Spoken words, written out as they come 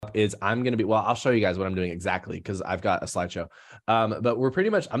workshop is I'm going to be, well, I'll show you guys what I'm doing exactly because I've got a slideshow. But we're pretty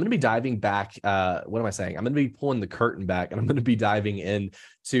much, I'm going to be diving back. What am I saying? I'm going to be pulling the curtain back and I'm going to be diving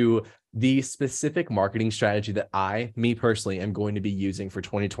into the specific marketing strategy that me personally, am going to be using for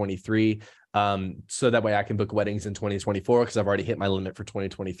 2023. So that way I can book weddings in 2024 because I've already hit my limit for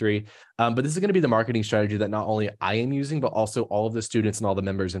 2023. But this is going to be the marketing strategy that not only I am using, but also all of the students and all the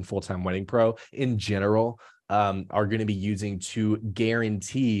members in Full-Time Wedding Pro in general are going to be using to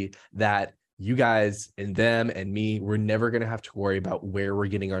guarantee that you guys and them and me, we're never going to have to worry about where we're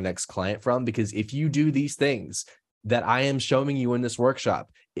getting our next client from. Because if you do these things that I am showing you in this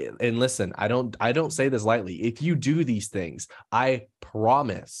workshop, and listen, I don't say this lightly. If you do these things, I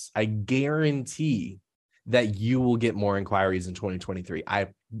promise, I guarantee that you will get more inquiries in 2023.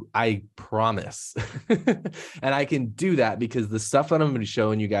 I promise. And I can do that because the stuff that I'm going to be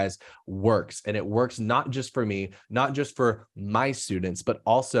showing you guys works. And it works not just for me, not just for my students, but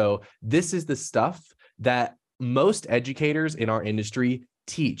also this is the stuff that most educators in our industry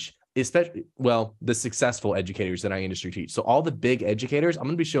teach. Especially, well, the successful educators in our industry teach. So all the big educators, I'm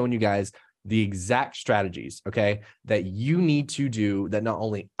going to be showing you guys the exact strategies, okay, that you need to do that not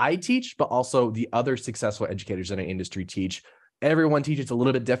only I teach, but also the other successful educators in our industry teach. Everyone teaches a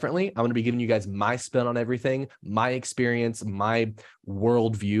little bit differently. I'm going to be giving you guys my spin on everything, my experience, my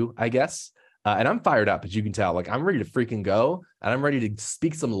worldview, I guess. And I'm fired up, as you can tell. Like, I'm ready to freaking go, and I'm ready to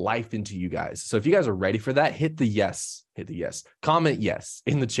speak some life into you guys. So if you guys are ready for that, hit the yes, comment yes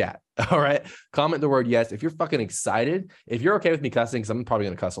in the chat. All right. Comment the word yes. If you're fucking excited, if you're okay with me cussing, because I'm probably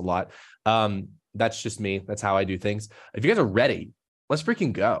going to cuss a lot. That's just me. That's how I do things. If you guys are ready, let's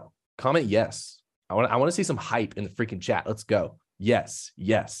freaking go. Comment yes. I want to see some hype in the freaking chat. Let's go. Yes.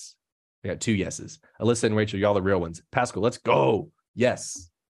 Yes. I got 2 yeses. Alyssa and Rachel, y'all the real ones. Pascal, let's go. Yes.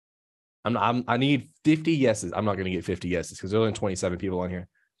 I need 50 yeses. I'm not going to get 50 yeses because there's only 27 people on here.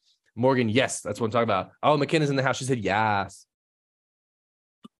 Morgan, yes, that's what I'm talking about. Oh, McKenna's in the house. She said yes.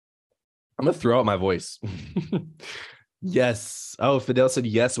 I'm going to throw out my voice. Yes. Oh, Fidel said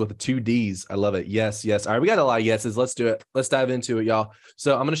yes with 2 Ds. I love it. Yes, yes. All right, we got a lot of yeses. Let's do it. Let's dive into it, y'all.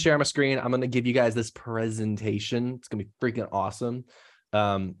 So I'm going to share my screen. I'm going to give you guys this presentation. It's going to be freaking awesome.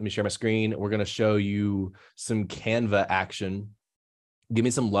 Let me share my screen. We're going to show you some Canva action. Give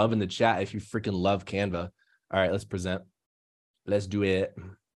me some love in the chat if you freaking love Canva. All right, let's present. Let's do it.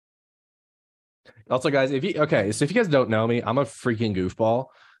 Also, guys, so if you guys don't know me, I'm a freaking goofball.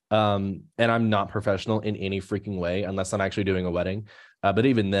 And I'm not professional in any freaking way unless I'm actually doing a wedding. But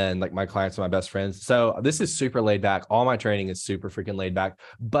even then, like, my clients are my best friends. So this is super laid back. All my training is super freaking laid back,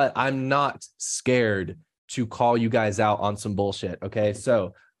 but I'm not scared to call you guys out on some bullshit. Okay.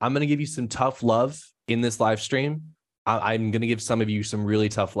 So I'm going to give you some tough love in this live stream. I'm going to give some of you some really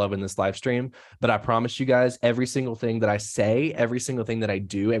tough love in this live stream, but I promise you guys, every single thing that I say, every single thing that I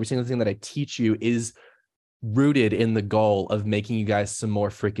do, every single thing that I teach you is rooted in the goal of making you guys some more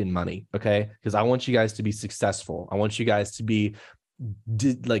freaking money. Okay. Because I want you guys to be successful. I want you guys to be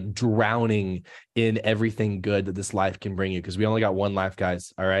like drowning in everything good that this life can bring you. Because we only got one life,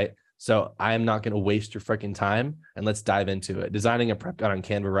 guys. All right. So I am not going to waste your freaking time, and let's dive into it. Designing a prep guide on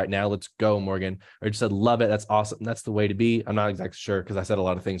Canva right now. Let's go, Morgan. Or just said, love it. That's awesome. That's the way to be. I'm not exactly sure because I said a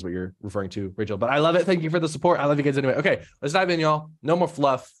lot of things what you're referring to, Rachel, but I love it. Thank you for the support. I love you guys anyway. Okay, let's dive in, y'all. No more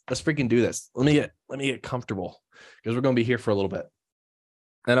fluff. Let's freaking do this. Let me get comfortable because we're going to be here for a little bit.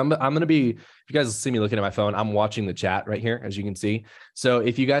 And I'm going to be, if you guys see me looking at my phone, I'm watching the chat right here, as you can see. So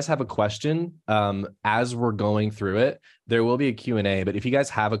if you guys have a question, as we're going through it, there will be a Q&A, but if you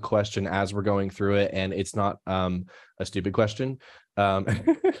guys have a question as we're going through it, and it's not a stupid question, I'm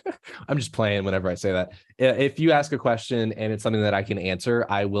just playing whenever I say that. If you ask a question and it's something that I can answer,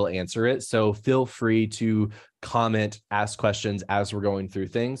 I will answer it. So feel free to comment, ask questions as we're going through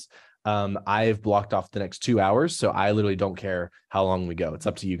things. I've blocked off the next 2 hours, so I literally don't care how long we go. It's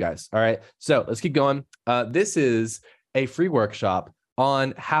up to you guys. All right, so let's keep going. This is a free workshop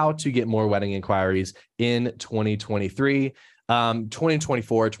on how to get more wedding inquiries in 2023.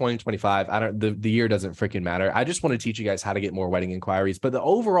 2024, 2025, the year doesn't freaking matter. I just want to teach you guys how to get more wedding inquiries. But the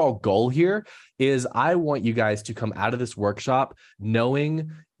overall goal here is I want you guys to come out of this workshop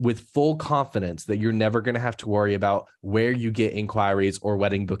knowing with full confidence that you're never going to have to worry about where you get inquiries or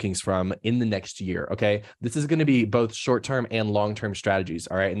wedding bookings from in the next year. Okay. This is going to be both short-term and long-term strategies.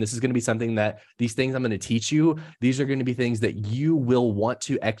 All right. And this is going to be something that these things I'm going to teach you, these are going to be things that you will want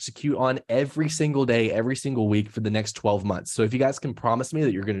to execute on every single day, every single week for the next 12 months. So if you guys can promise me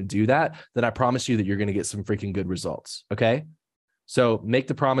that you're going to do that, then I promise you that you're going to get some freaking good results. Okay. So make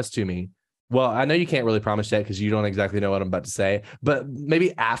the promise to me. Well, I know you can't really promise yet because you don't exactly know what I'm about to say, but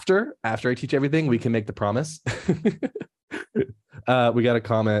maybe after I teach everything, we can make the promise. We got a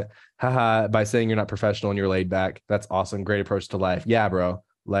comment, haha, by saying you're not professional and you're laid back. That's awesome. Great approach to life. Yeah, bro.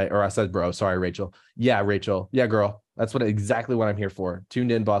 Like, or I said, bro, sorry, Rachel. Yeah, Rachel. Yeah, girl. That's exactly what I'm here for.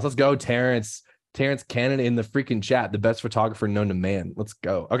 Tuned in, boss. Let's go, Terrence. Terrence Cannon in the freaking chat, the best photographer known to man. Let's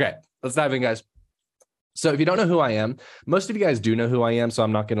go. Okay, let's dive in, guys. So if you don't know who I am, most of you guys do know who I am, so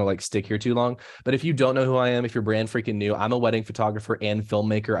I'm not going to like stick here too long. But if you don't know who I am, if you're brand freaking new, I'm a wedding photographer and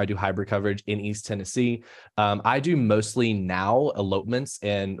filmmaker. I do hybrid coverage in East Tennessee. I do mostly now elopements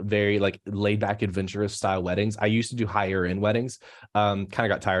and very like laid back adventurous style weddings. I used to do higher end weddings, kind of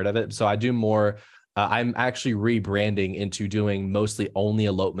got tired of it. So I do more. I'm actually rebranding into doing mostly only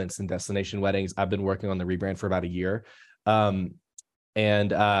elopements and destination weddings. I've been working on the rebrand for about a year.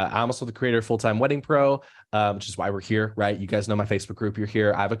 And I'm also the creator of Full Time Wedding Pro, which is why we're here, right? You guys know my Facebook group. You're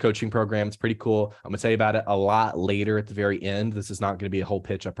here. I have a coaching program. It's pretty cool. I'm going to tell you about it a lot later at the very end. This is not going to be a whole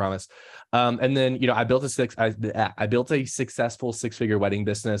pitch, I promise. And then, you know, I built a successful six-figure wedding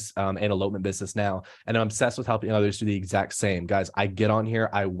business and elopement business now. And I'm obsessed with helping others do the exact same. Guys, I get on here,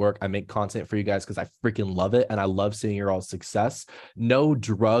 I work, I make content for you guys because I freaking love it. And I love seeing your all success. No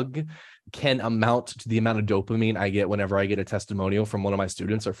drug can amount to the amount of dopamine I get whenever I get a testimonial from one of my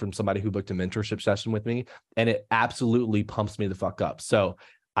students or from somebody who booked a mentorship session with me. And it absolutely pumps me the fuck up. So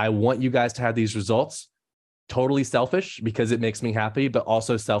I want you guys to have these results. Totally selfish because it makes me happy, but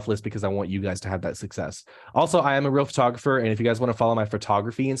also selfless because I want you guys to have that success. Also, I am a real photographer. And if you guys want to follow my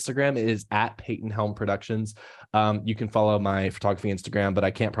photography Instagram, it is at Peyton Helm Productions. You can follow my photography Instagram, but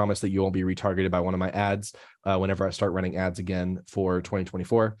I can't promise that you won't be retargeted by one of my ads whenever I start running ads again for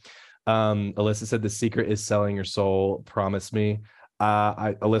 2024. Alyssa said the secret is selling your soul. Promise me.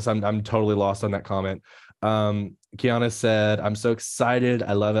 Alyssa, I'm totally lost on that comment. Kiana said, I'm so excited.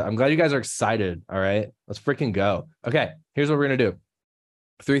 I love it. I'm glad you guys are excited. All right, let's freaking go. Okay, here's what we're going to do.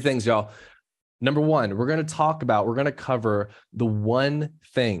 3 things, y'all. Number 1, we're going to cover the one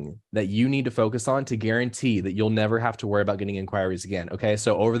thing that you need to focus on to guarantee that you'll never have to worry about getting inquiries again. Okay.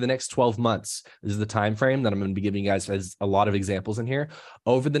 So over the next 12 months, this is the time frame that I'm going to be giving you guys as a lot of examples in here.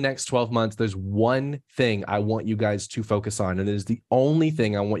 Over the next 12 months, there's one thing I want you guys to focus on. And it is the only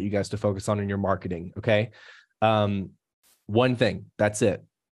thing I want you guys to focus on in your marketing. Okay. One thing, that's it.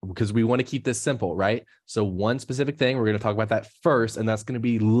 Because we want to keep this simple, right? So one specific thing, we're going to talk about that first, and that's going to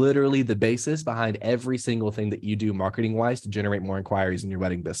be literally the basis behind every single thing that you do marketing-wise to generate more inquiries in your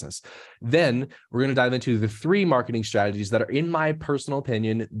wedding business. Then we're going to dive into the 3 marketing strategies that are, in my personal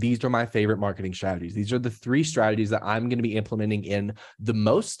opinion, these are my favorite marketing strategies. These are the 3 strategies that I'm going to be implementing in the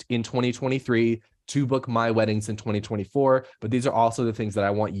most in 2023 to book my weddings in 2024. But these are also the things that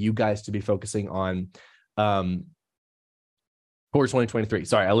I want you guys to be focusing on for 2023.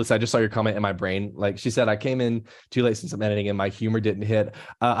 Sorry, Alyssa, I just saw your comment in my brain. Like she said, I came in too late since I'm editing and my humor didn't hit.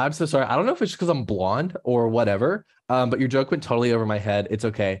 I'm so sorry. I don't know if it's because I'm blonde or whatever, but your joke went totally over my head. It's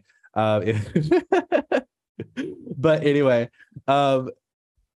okay. But anyway, yeah,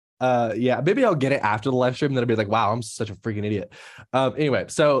 maybe I'll get it after the live stream. Then I'll be like, wow, I'm such a freaking idiot. Anyway,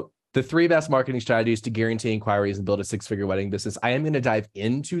 so the 3 best marketing strategies to guarantee inquiries and build a 6-figure wedding business. I am going to dive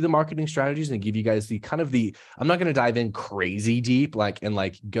into the marketing strategies and give you guys I'm not going to dive in crazy deep,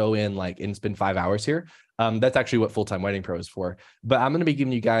 and go in and spend 5 hours here. That's actually what Full Time Wedding Pro is for. But I'm going to be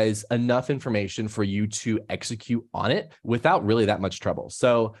giving you guys enough information for you to execute on it without really that much trouble.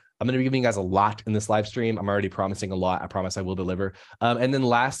 So I'm going to be giving you guys a lot in this live stream. I'm already promising a lot. I promise I will deliver. And then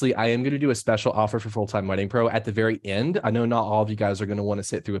lastly, I am going to do a special offer for Full Time Wedding Pro at the very end. I know not all of you guys are going to want to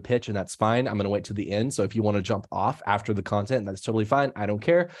sit through a pitch, and that's fine. I'm going to wait to the end. So if you want to jump off after the content, that's totally fine. I don't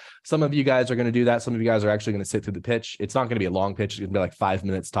care. Some of you guys are going to do that. Some of you guys are actually going to sit through the pitch. It's not going to be a long pitch. It's going to be like 5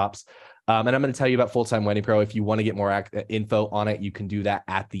 minutes tops. And I'm going to tell you about Full Time Wedding Pro. If you want to get more info on it, you can do that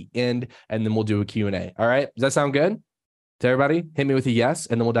at the end, and then we'll do a Q&A. All right. Does that sound good to everybody? Hit me with a yes,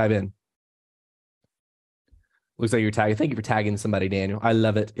 and then we'll dive in. Looks like you're tagging. Thank you for tagging somebody, Daniel. I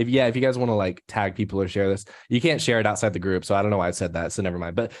love it. If you guys want to tag people or share this, you can't share it outside the group. So I don't know why I said that. So never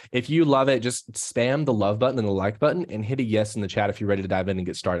mind. But if you love it, just spam the love button and the like button and hit a yes in the chat if you're ready to dive in and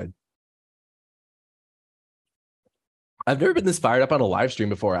get started. I've never been this fired up on a live stream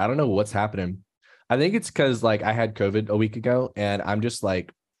before. I don't know what's happening. I think it's because I had COVID a week ago and I'm just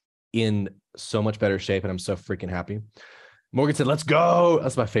in so much better shape and I'm so freaking happy. Morgan said, let's go.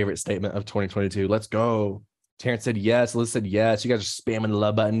 That's my favorite statement of 2022. Let's go. Terrence said yes. Liz said yes. You guys are spamming the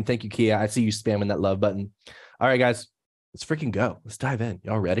love button. Thank you, Kia. I see you spamming that love button. All right, guys, let's freaking go. Let's dive in.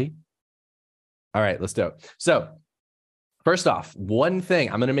 Y'all ready? All right, let's do it. So first off, one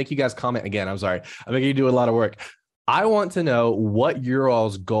thing, I'm going to make you guys comment again. I'm sorry. I'm making you do a lot of work. I want to know what your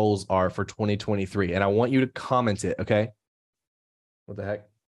all's goals are for 2023, and I want you to comment it, okay? What the heck?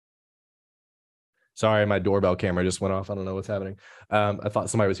 Sorry, my doorbell camera just went off. I don't know what's happening. I thought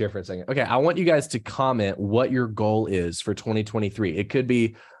somebody was here for a second. Okay, I want you guys to comment what your goal is for 2023. It could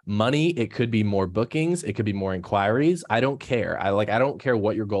be money, it could be more bookings, it could be more inquiries. I don't care. I don't care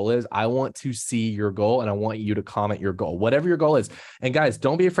what your goal is. I want to see your goal and I want you to comment your goal, whatever your goal is. And guys,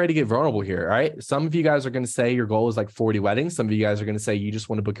 don't be afraid to get vulnerable here. All right. Some of you guys are going to say your goal is like 40 weddings. Some of you guys are going to say you just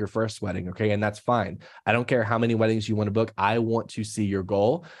want to book your first wedding. Okay. And that's fine. I don't care how many weddings you want to book. I want to see your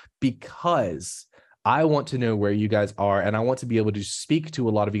goal because I want to know where you guys are, and I want to be able to speak to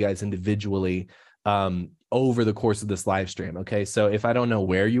a lot of you guys individually over the course of this live stream. Okay. So if I don't know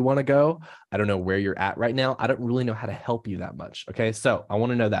where you want to go, I don't know where you're at right now, I don't really know how to help you that much. Okay. So I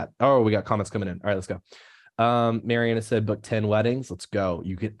want to know that. Oh, we got comments coming in. All right, let's go. Mariana said, book 10 weddings. Let's go.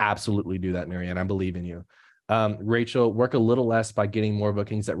 You can absolutely do that, Mariana. I believe in you. Rachel, work a little less by getting more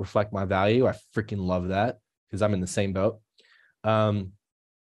bookings that reflect my value. I freaking love that because I'm in the same boat.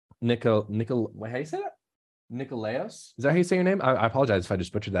 Nicol, how do you say that? Nicolaos? Is that how you say your name? I apologize if I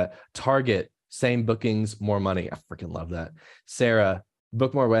just butchered that. Target, same bookings, more money. I freaking love that. Sarah,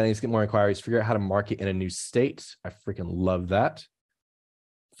 book more weddings, get more inquiries, figure out how to market in a new state. I freaking love that.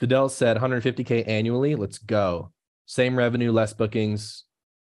 Fidel said 150K annually. Let's go. Same revenue, less bookings.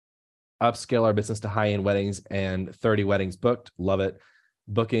 Upscale our business to high-end weddings and 30 weddings booked. Love it.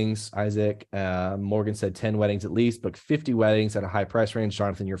 Bookings, Isaac. Morgan said 10 weddings at least. Book 50 weddings at a high price range.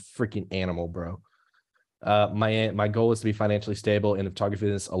 Jonathan, you're a freaking animal, bro. My goal is to be financially stable in the photography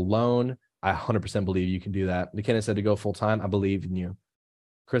business alone. I 100% believe you can do that. McKenna said to go full time. I believe in you.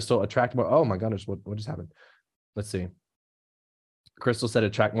 Crystal, attract more. Oh my goodness, what just happened? Let's see. Crystal said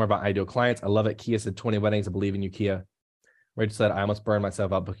attract more about ideal clients. I love it. Kia said 20 weddings. I believe in you, Kia. Rachel said I almost burn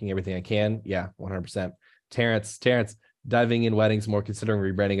myself out booking everything I can. Yeah, 100%. Terrence, diving in weddings more, considering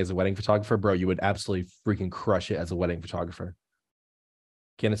rebranding as a wedding photographer. Bro, you would absolutely freaking crush it as a wedding photographer.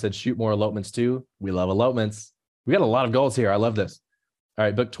 Kenna said shoot more elopements too. We love elopements. We got a lot of goals here. I love this. All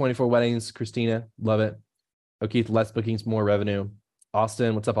right, book 24 weddings. Christina, love it. O'Keith, less bookings, more revenue.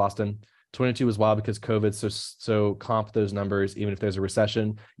 Austin, what's up, Austin? 22 was wild because COVID, so comp those numbers, even if there's a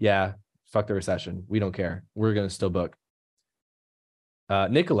recession. Yeah, fuck the recession. We don't care. We're going to still book.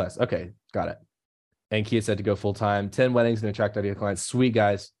 Nicholas, okay, got it. And Kia said to go full time. 10 weddings and attract ideal clients. Sweet,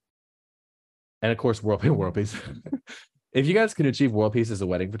 guys. And of course, world peace. If you guys can achieve world peace as a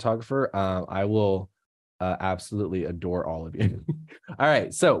wedding photographer, I will absolutely adore all of you. All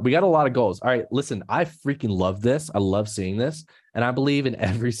right, so we got a lot of goals. All right, listen, I freaking love this. I love seeing this, and I believe in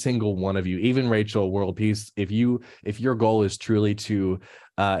every single one of you. Even Rachel, world peace. If your goal is truly to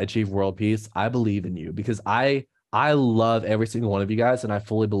achieve world peace, I believe in you because I love every single one of you guys, and I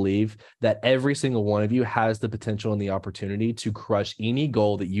fully believe that every single one of you has the potential and the opportunity to crush any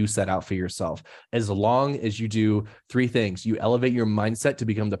goal that you set out for yourself. As long as you do three things: you elevate your mindset to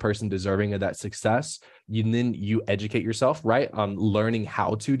become the person deserving of that success, then you educate yourself, right, on learning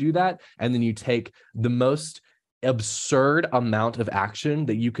how to do that, and then you take the most absurd amount of action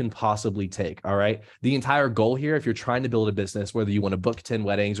that you can possibly take. All right. The entire goal here, if you're trying to build a business, whether you want to book 10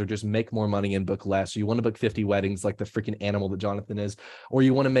 weddings or just make more money and book less, or you want to book 50 weddings like the freaking animal that Jonathan is, or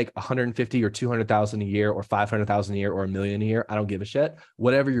you want to make 150 or 200,000 a year or 500,000 a year or $1 million a year, I don't give a shit.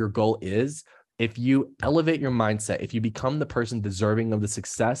 Whatever your goal is, if you elevate your mindset, if you become the person deserving of the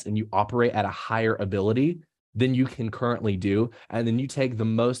success and you operate at a higher ability than you can currently do, and then you take the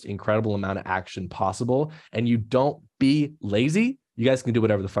most incredible amount of action possible and you don't be lazy, you guys can do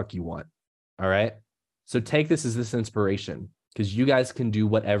whatever the fuck you want. All right. So take this as this inspiration, because you guys can do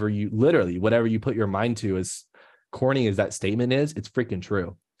whatever you put your mind to. As corny as that statement is, it's freaking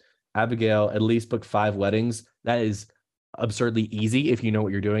true. Abigail, at least book 5 weddings. That is absurdly easy if you know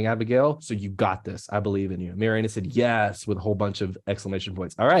what you're doing, Abigail. So you got this. I believe in you. Mariana said yes with a whole bunch of exclamation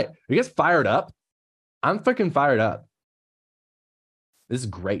points. All right. Are you guys fired up? I'm freaking fired up. This is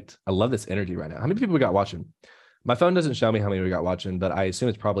great. I love this energy right now. How many people we got watching? My phone doesn't show me how many we got watching, but I assume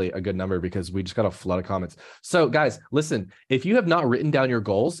it's probably a good number because we just got a flood of comments. So guys, listen, if you have not written down your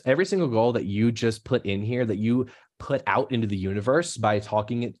goals, every single goal that you just put in here, that you put out into the universe by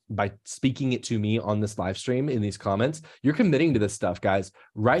speaking it to me on this live stream in these comments, you're committing to this stuff, guys.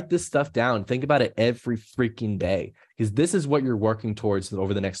 Write this stuff down. Think about it every freaking day, because this is what you're working towards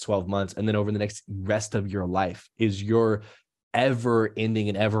over the next 12 months. And then over the next rest of your life is your ever ending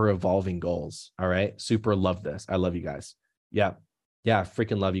and ever evolving goals. All right. Super love this. I love you guys. Yeah.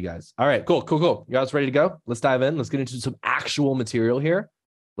 Freaking love you guys. All right, cool. You guys ready to go? Let's dive in. Let's get into some actual material here.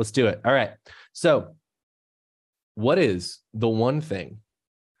 Let's do it. All right. So what is the one thing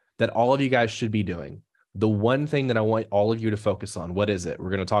that all of you guys should be doing? The one thing that I want all of you to focus on. What is it? We're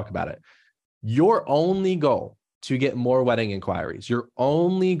going to talk about it. Your only goal to get more wedding inquiries, your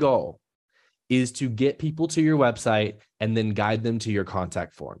only goal is to get people to your website and then guide them to your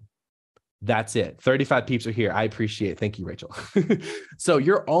contact form. That's it. 35 peeps are here. I appreciate it. Thank you, Rachel. So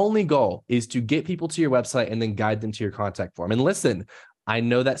your only goal is to get people to your website and then guide them to your contact form. And listen, I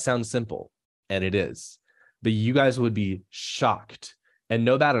know that sounds simple, and it is, but you guys would be shocked, and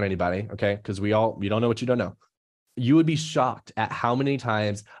no bad on anybody, okay? Because you don't know what you don't know. You would be shocked at how many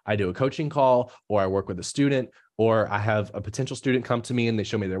times I do a coaching call, or I work with a student, or I have a potential student come to me and they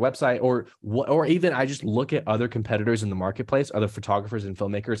show me their website, or even I just look at other competitors in the marketplace, other photographers and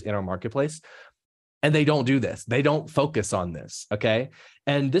filmmakers in our marketplace, and they don't do this. They don't focus on this, okay?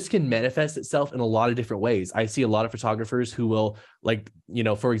 And this can manifest itself in a lot of different ways. I see a lot of photographers who will, like,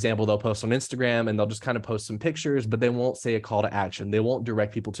 for example, they'll post on Instagram and they'll just kind of post some pictures, but they won't say a call to action. They won't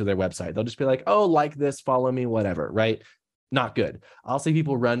direct people to their website. They'll just be like, oh, like this, follow me, whatever, right? Not good. I'll see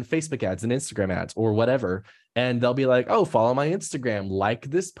people run Facebook ads and Instagram ads or whatever, and they'll be like, oh, follow my Instagram, like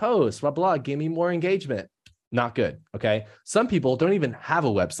this post, blah, blah, give me more engagement. Not good, okay? Some people don't even have a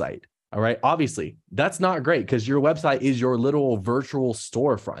website. All right. Obviously, that's not great because your website is your literal virtual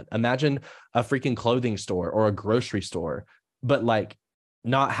storefront. Imagine a freaking clothing store or a grocery store, but like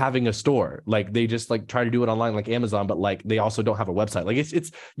not having a store. Like they just like try to do it online like Amazon, but like they also don't have a website. Like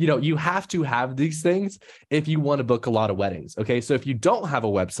it's you have to have these things if you want to book a lot of weddings. Okay. So if you don't have a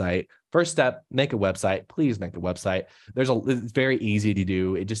website, first step, make a website. Please make a website. It's very easy to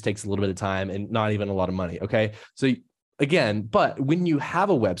do. It just takes a little bit of time and not even a lot of money. Okay. So again, but when you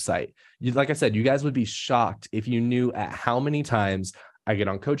have a website, like I said, you guys would be shocked if you knew at how many times I get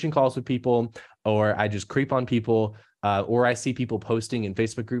on coaching calls with people, or I just creep on people, or I see people posting in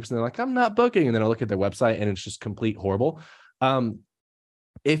Facebook groups and they're like, I'm not booking. And then I look at their website and it's just complete horrible.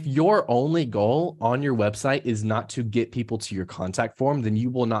 If your only goal on your website is not to get people to your contact form, then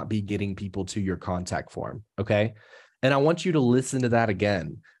you will not be getting people to your contact form. Okay. And I want you to listen to that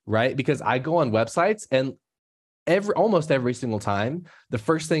again, right? Because I go on websites and almost every single time, the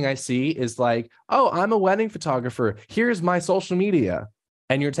first thing I see is like, oh, I'm a wedding photographer. Here's my social media.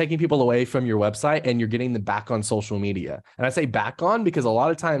 And you're taking people away from your website and you're getting them back on social media. And I say back on because a lot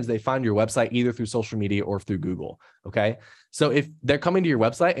of times they find your website either through social media or through Google. Okay. So if they're coming to your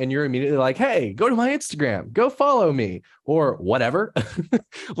website and you're immediately like, hey, go to my Instagram, go follow me or whatever,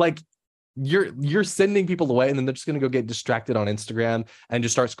 like you're sending people away, and then they're just going to go get distracted on Instagram and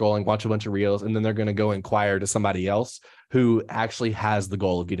just start scrolling, watch a bunch of reels, and then they're going to go inquire to somebody else who actually has the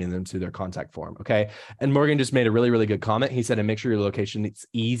goal of getting them to their contact form. Okay. And Morgan just made a really, really good comment. He said, and make sure your location is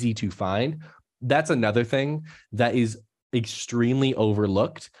easy to find. That's another thing that is extremely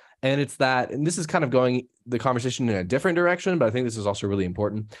overlooked. And it's that, and this is kind of going the conversation in a different direction, but I think this is also really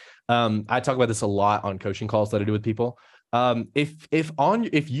important. I talk about this a lot on coaching calls that I do with people.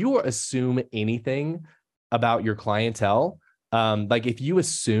 If you assume anything about your clientele, like if you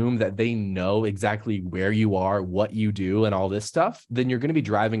assume that they know exactly where you are, what you do, and all this stuff, then you're going to be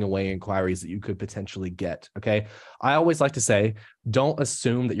driving away inquiries that you could potentially get. Okay. I always like to say, don't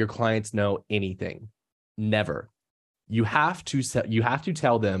assume that your clients know anything. Never. You have to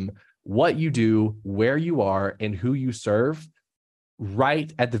tell them what you do, where you are, and who you serve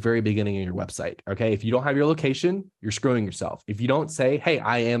right at the very beginning of your website. Okay. If you don't have your location, you're screwing yourself. If you don't say, hey,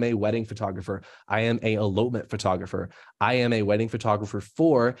 I am a wedding photographer, I am a elopement photographer, I am a wedding photographer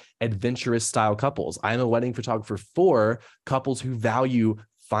for adventurous style couples, I am a wedding photographer for couples who value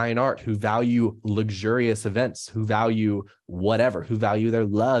fine art, who value luxurious events, who value whatever, who value their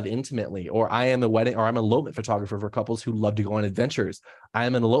love intimately, or I'm an elopement photographer for couples who love to go on adventures. I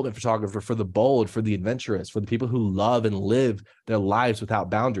am an elopement photographer for the bold, for the adventurous, for the people who love and live their lives without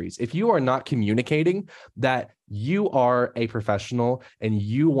boundaries. If you are not communicating that you are a professional and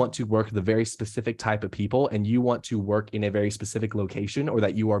you want to work with a very specific type of people and you want to work in a very specific location, or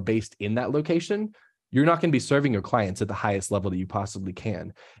that you are based in that location, you're not going to be serving your clients at the highest level that you possibly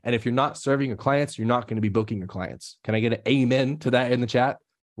can. And if you're not serving your clients, you're not going to be booking your clients. Can I get an amen to that in the chat?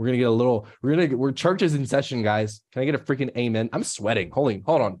 We're church is in session, guys. Can I get a freaking amen? I'm sweating. Hold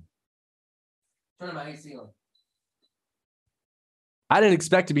on. Turn my AC on. I didn't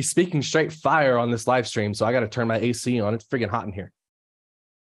expect to be speaking straight fire on this live stream, so I got to turn my AC on. It's freaking hot in here.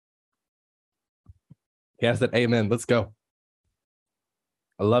 Yes, that amen. Let's go.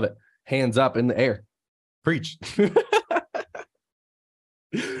 I love it. Hands up in the air. Preach.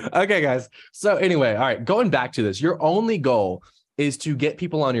 Okay, guys. So anyway, all right, going back to this, your only goal is to get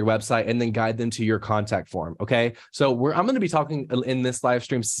people on your website and then guide them to your contact form. Okay. So I'm going to be talking in this live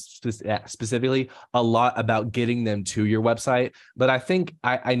stream specifically a lot about getting them to your website, but I think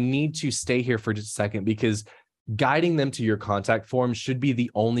I need to stay here for just a second, because guiding them to your contact form should be the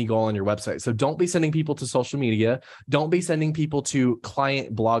only goal on your website. So don't be sending people to social media. Don't be sending people to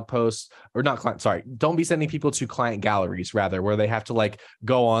client blog posts, or not client, sorry. Don't be sending people to client galleries, rather, where they have to like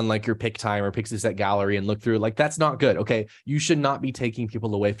go on like your Pic-Time or Pixieset gallery and look through. Like, that's not good. Okay. You should not be taking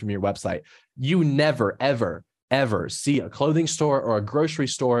people away from your website. You never, ever see a clothing store or a grocery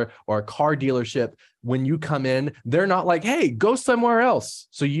store or a car dealership, when you come in, they're not like, hey, go somewhere else.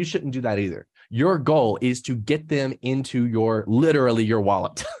 So you shouldn't do that either. Your goal is to get them into literally your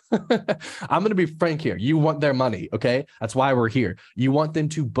wallet. I'm going to be frank here. You want their money. Okay. That's why we're here. You want them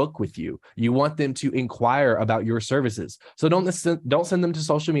to book with you. You want them to inquire about your services. So don't send them to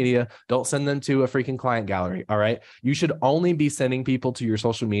social media. Don't send them to a freaking client gallery. All right. You should only be sending people to your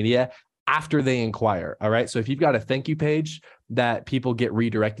social media after they inquire. All right. So if you've got a thank you page that people get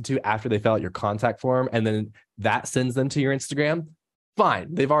redirected to after they fill out your contact form, and then that sends them to your Instagram,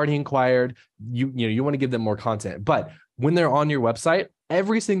 fine. They've already inquired. You want to give them more content. But when they're on your website,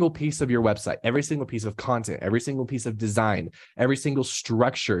 every single piece of your website, every single piece of content, every single piece of design, every single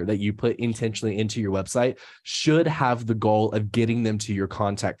structure that you put intentionally into your website should have the goal of getting them to your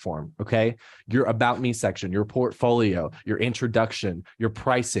contact form. Okay. Your about me section, your portfolio, your introduction, your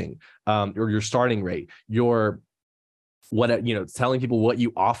pricing, or your starting rate, your telling people what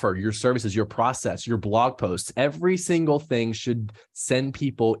you offer, your services, your process, your blog posts, every single thing should send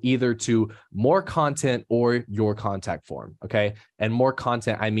people either to more content or your contact form. Okay. And more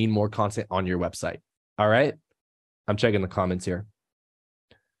content, I mean more content on your website. All right. I'm checking the comments here.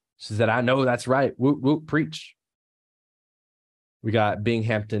 She said, I know that's right. Whoop, whoop, preach. We got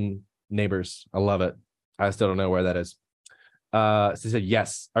Binghamton neighbors. I love it. I still don't know where that is. She said,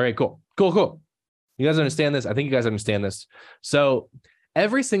 yes. All right, cool. You guys understand this? I think you guys understand this. So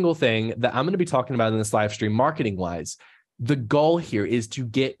every single thing that I'm going to be talking about in this live stream, marketing wise, the goal here is to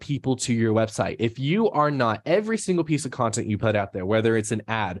get people to your website. If you are not, every single piece of content you put out there, whether it's an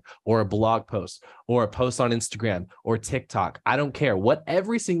ad or a blog post or a post on Instagram or TikTok, I don't care what,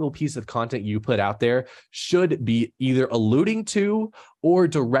 every single piece of content you put out there should be either alluding to or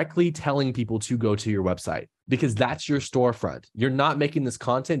directly telling people to go to your website, because that's your storefront. You're not making this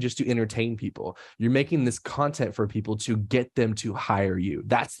content just to entertain people. You're making this content for people to get them to hire you.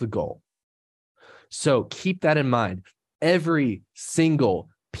 That's the goal. So keep that in mind. Every single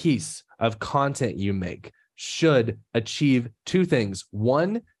piece of content you make should achieve two things.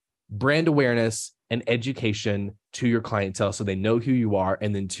 One, brand awareness and education to your clientele so they know who you are.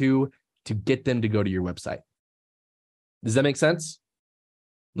 And then two, to get them to go to your website. Does that make sense?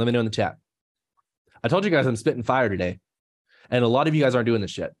 Let me know in the chat. I told you guys I'm spitting fire today. And a lot of you guys aren't doing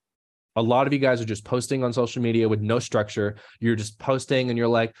this shit. A lot of you guys are just posting on social media with no structure. You're just posting and you're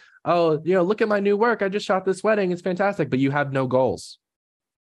like, oh, look at my new work. I just shot this wedding. It's fantastic. But you have no goals.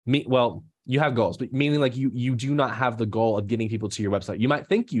 Well, you have goals, but meaning like you do not have the goal of getting people to your website. You might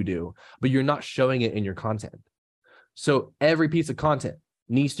think you do, but you're not showing it in your content. So every piece of content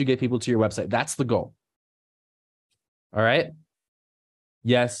needs to get people to your website. That's the goal. All right.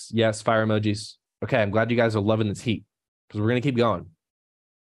 Yes. Fire emojis. Okay. I'm glad you guys are loving this heat, because we're going to keep going.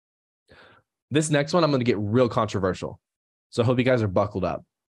 This next one, I'm going to get real controversial. So I hope you guys are buckled up,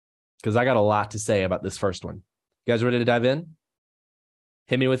 because I got a lot to say about this first one. You guys ready to dive in?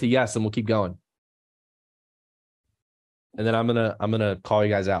 Hit me with a yes, and we'll keep going. And then I'm gonna call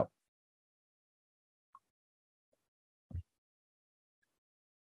you guys out.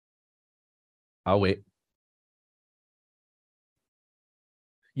 I'll wait.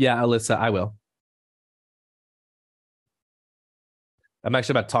 Yeah, Alyssa, I will. I'm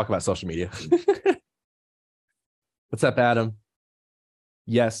actually about to talk about social media. What's up, Adam?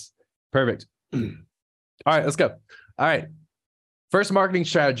 Yes. Perfect. All right, let's go. All right. First marketing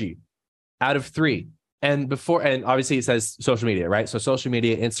strategy out of 3. And obviously it says social media, right? So social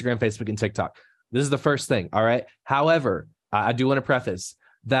media, Instagram, Facebook, and TikTok. This is the first thing. All right. However, I do want to preface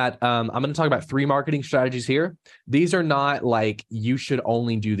that I'm going to talk about 3 marketing strategies here. These are not like you should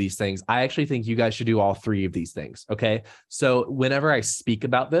only do these things. I actually think you guys should do all 3 of these things. Okay. So whenever I speak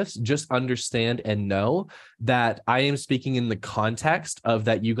about this, just understand and know that I am speaking in the context of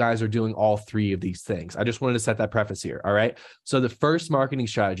that you guys are doing all 3 of these things. I just wanted to set that preface here. All right. So the first marketing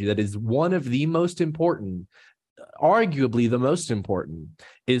strategy that is one of the most important, arguably the most important,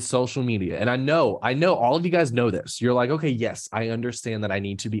 is social media. And I know all of you guys know this. You're like, okay, yes, I understand that I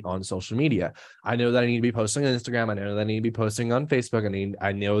need to be on social media. I know that I need to be posting on Instagram. I know that I need to be posting on Facebook.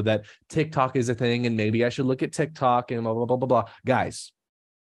 I know that TikTok is a thing, and maybe I should look at TikTok and blah, blah, blah, blah, blah. Guys,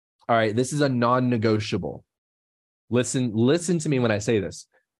 all right, this is a non-negotiable. Listen to me when I say this.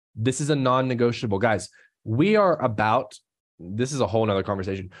 This is a non-negotiable. Guys, we are about this is a whole nother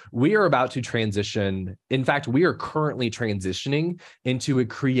conversation. We are about to transition. In fact, we are currently transitioning into a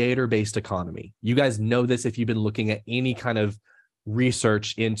creator-based economy. You guys know this if you've been looking at any kind of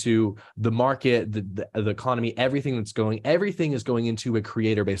research into the market, the economy, everything is going into a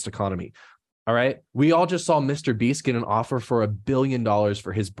creator-based economy. All right. We all just saw Mr. Beast get an offer for $1 billion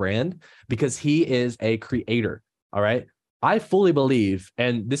for his brand because he is a creator. All right. I fully believe,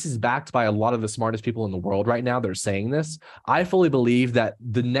 and this is backed by a lot of the smartest people in the world right now, they're saying this. I fully believe that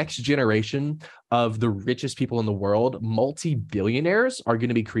the next generation of the richest people in the world, multi-billionaires, are going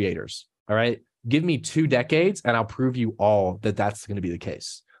to be creators. All right. Give me 2 decades and I'll prove you all that that's going to be the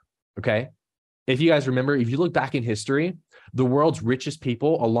case. Okay. If you guys remember, if you look back in history, the world's richest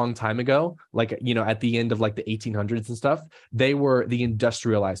people a long time ago, like, you know, at the end of like the 1800s and stuff, they were the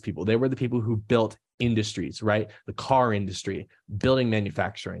industrialized people. They were the people who built industries, right? The car industry, building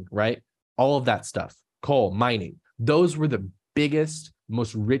manufacturing, right? All of that stuff, coal, mining. Those were the biggest,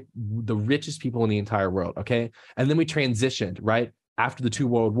 the richest people in the entire world. Okay. And then we transitioned, right? After the 2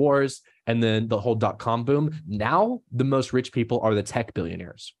 world wars and then the whole .com boom. Now the most rich people are the tech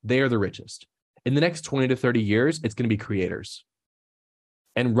billionaires. They are the richest. In the next 20 to 30 years, it's going to be creators.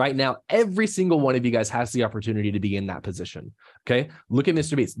 And right now, every single one of you guys has the opportunity to be in that position. Okay. Look at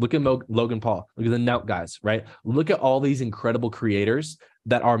Mr. Beast. Look at Logan Paul. Look at the Nout guys, right? Look at all these incredible creators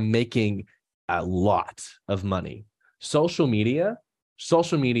that are making a lot of money. Social media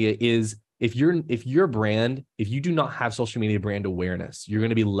is, if your brand, if you do not have social media brand awareness, you're going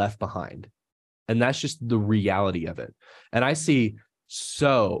to be left behind. And that's just the reality of it. And I see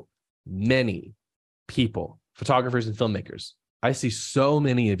so many people, photographers and filmmakers, I see so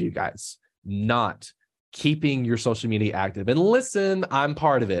many of you guys not keeping your social media active. And listen, I'm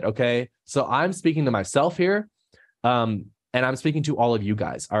part of it, okay? So I'm speaking to myself here, and I'm speaking to all of you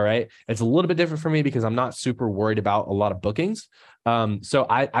guys, all right? It's a little bit different for me because I'm not super worried about a lot of bookings. So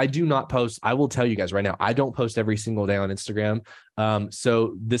I do not post. I will tell you guys right now, I don't post every single day on Instagram.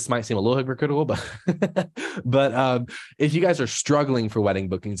 So this might seem a little hypocritical, but if you guys are struggling for wedding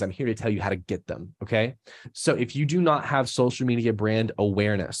bookings, I'm here to tell you how to get them, okay? So if you do not have social media brand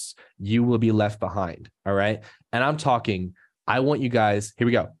awareness, you will be left behind, all right? And I'm talking, I want you guys, here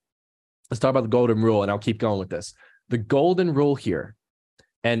we go. Let's talk about the golden rule, and I'll keep going with this. The golden rule here,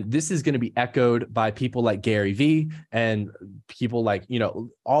 and this is going to be echoed by people like Gary Vee and people like, you know,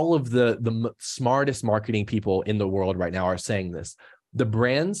 all of the smartest marketing people in the world right now are saying this. The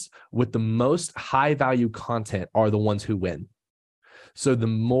brands with the most high value content are the ones who win. So the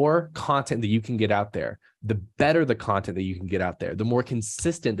more content that you can get out there, the better the content that you can get out there, the more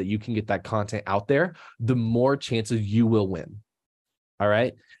consistent that you can get that content out there, the more chances you will win. All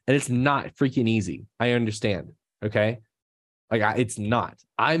right. And it's not freaking easy. I understand. Okay. Like it's not.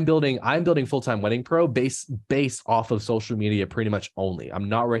 I'm building Full-Time Wedding Pro based off of social media pretty much only. I'm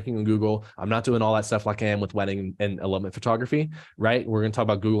not ranking on Google. I'm not doing all that stuff like I am with wedding and elopement photography, right? We're going to talk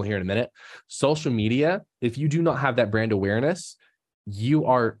about Google here in a minute. Social media, if you do not have that brand awareness, you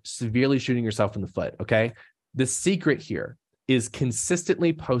are severely shooting yourself in the foot. Okay. The secret here is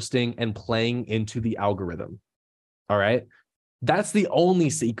consistently posting and playing into the algorithm. All right. That's the only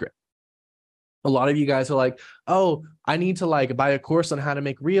secret. A lot of you guys are like, oh, I need to like buy a course on how to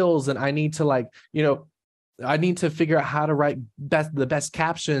make reels. And I need to like, you know, I need to figure out how to write the best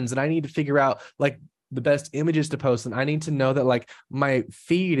captions. And I need to figure out like the best images to post. And I need to know that like my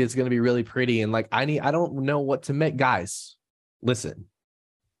feed is going to be really pretty. And like, I don't know what to make. Guys, listen,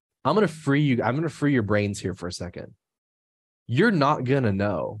 I'm going to free you. I'm going to free your brains here for a second. You're not going to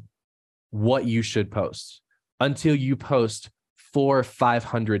know what you should post until you post 400 or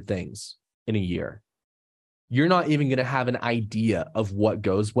 500 things in a year. You're not even going to have an idea of what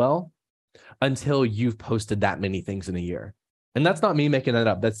goes well until you've posted that many things in a year. And that's not me making that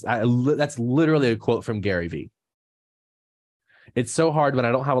up. That's literally a quote from Gary Vee. It's so hard when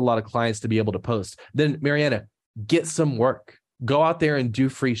I don't have a lot of clients to be able to post. Then Mariana, get some work. Go out there and do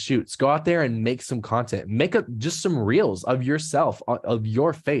free shoots. Go out there and make some content. Make just some reels of yourself, of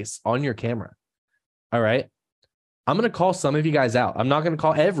your face on your camera. All right. I'm going to call some of you guys out. I'm not going to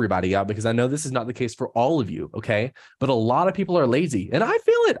call everybody out because I know this is not the case for all of you. Okay. But a lot of people are lazy and I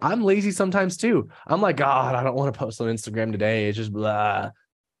feel it. I'm lazy sometimes too. I'm like, God, I don't want to post on Instagram today. It's just blah.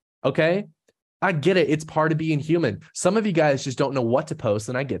 Okay. I get it. It's part of being human. Some of you guys just don't know what to post,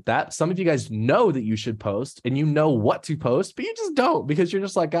 and I get that. Some of you guys know that you should post and you know what to post, but you just don't because you're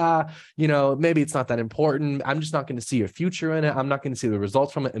just like, you know, maybe it's not that important. I'm just not going to see a future in it. I'm not going to see the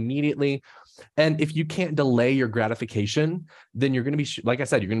results from it immediately. And if you can't delay your gratification, then you're going to be, like I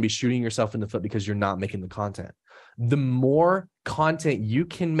said, you're going to be shooting yourself in the foot because you're not making the content. The more content you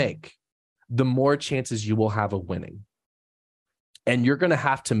can make, the more chances you will have of winning. And you're going to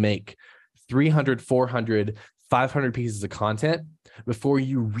have to make 300, 400, 500 pieces of content before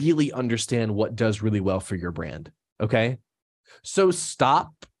you really understand what does really well for your brand. Okay. So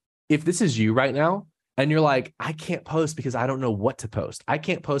stop. If this is you right now and you're like, I can't post because I don't know what to post. I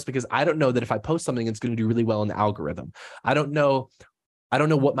can't post because I don't know that if I post something, it's going to do really well in the algorithm. I don't know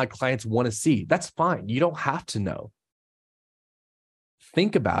what my clients want to see. That's fine. You don't have to know.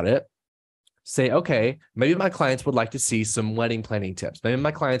 Think about it. Say, okay, maybe my clients would like to see some wedding planning tips. Maybe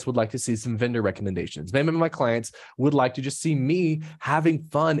my clients would like to see some vendor recommendations. Maybe my clients would like to just see me having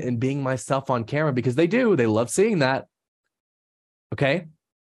fun and being myself on camera because they do. They love seeing that. Okay.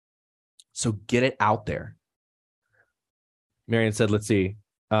 So get it out there. Marian said, let's see.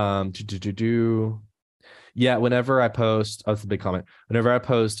 Yeah, whenever I post, oh, that's a big comment. Whenever I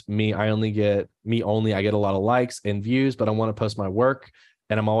post I get a lot of likes and views, but I want to post my work.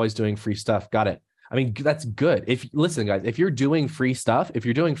 And I'm always doing free stuff. Got it. I mean, that's good. Listen, guys, if you're doing free stuff, if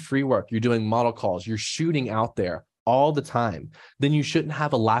you're doing free work, you're doing model calls, you're shooting out there all the time, then you shouldn't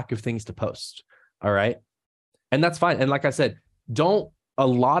have a lack of things to post. All right. And that's fine. And like I said, a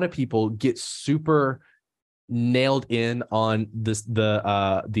lot of people get super nailed in on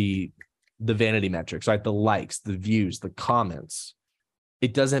the vanity metrics, right? The likes, the views, the comments.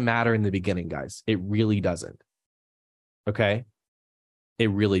 It doesn't matter in the beginning, guys. It really doesn't. Okay. It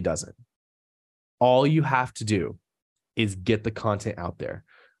really doesn't. All you have to do is get the content out there.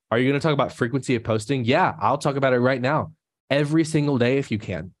 Are you going to talk about frequency of posting? Yeah, I'll talk about it right now. Every single day, if you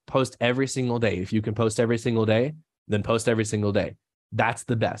can. Post every single day. If you can post every single day, then post every single day. That's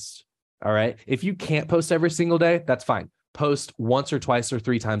the best. All right. If you can't post every single day, that's fine. Post once or twice or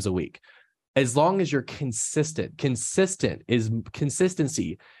 3 times a week. As long as you're consistent. Consistency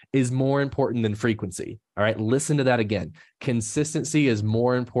is more important than frequency. All right. Listen to that again. Consistency is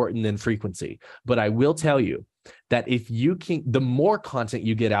more important than frequency. But I will tell you that the more content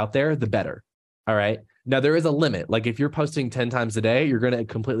you get out there, the better. All right. Now there is a limit. Like if you're posting 10 times a day, you're going to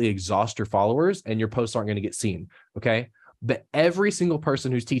completely exhaust your followers and your posts aren't going to get seen. Okay. But every single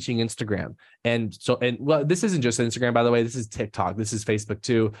person who's teaching Instagram, and this isn't just Instagram, by the way, this is TikTok, this is Facebook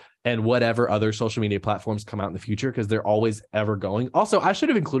too, and whatever other social media platforms come out in the future, because they're always ever going. Also, I should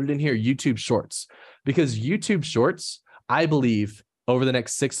have included in here YouTube Shorts, because YouTube Shorts, I believe over the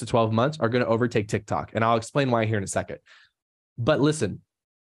next 6 to 12 months are going to overtake TikTok. And I'll explain why here in a second. But listen,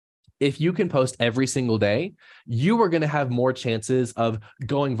 if you can post every single day, you are going to have more chances of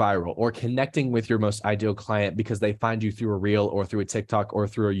going viral or connecting with your most ideal client because they find you through a reel or through a TikTok or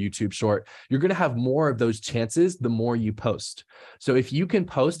through a YouTube short. You're going to have more of those chances the more you post. So if you can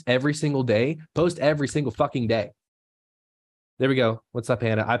post every single day, post every single fucking day. There we go. What's up,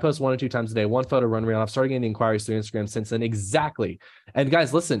 Hannah? I post 1 or 2 times a day, 1 photo, run reel. I've started getting inquiries through Instagram since then. Exactly. And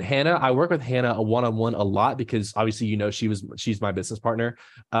guys, listen, Hannah, I work with Hannah a one-on-one a lot because obviously, she's my business partner.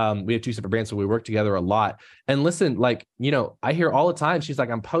 We have 2 separate brands, so we work together a lot. And listen, I hear all the time, she's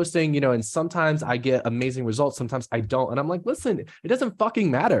like, I'm posting, and sometimes I get amazing results. Sometimes I don't. And I'm like, listen, it doesn't fucking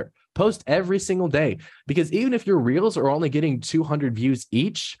matter. Post every single day, because even if your reels are only getting 200 views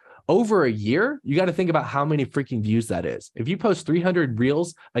each, over a year, you got to think about how many freaking views that is. If you post 300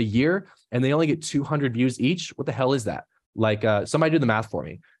 reels a year and they only get 200 views each, what the hell is that? Like, somebody do the math for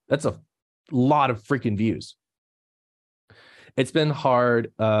me. That's a lot of freaking views. It's been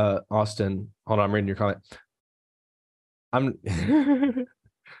hard, Austin. Hold on, I'm reading your comment.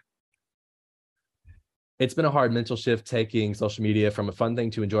 It's been a hard mental shift taking social media from a fun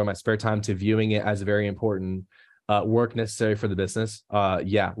thing to enjoy my spare time to viewing it as a very important work necessary for the business.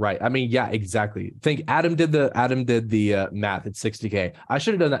 Yeah, right. I mean, yeah, exactly. Think Adam did the math at 60K. I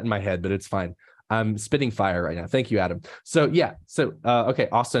should have done that in my head, but it's fine. I'm spitting fire right now. Thank you, Adam. So yeah. So, okay,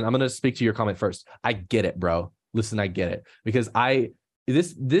 Austin, I'm going to speak to your comment first. I get it, bro. Listen, I get it, because the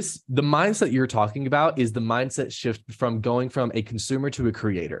mindset you're talking about is the mindset shift from going from a consumer to a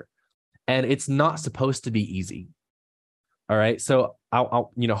creator, and it's not supposed to be easy. All right. So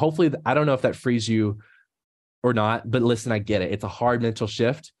I'll hopefully, I don't know if that frees you or not, but listen, I get it. It's a hard mental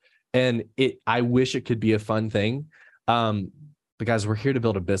shift, and I wish it could be a fun thing. But guys, we're here to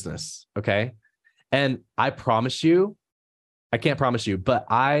build a business. Okay. And I promise you, I can't promise you, but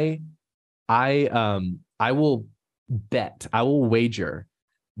I will wager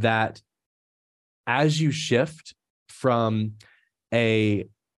that as you shift from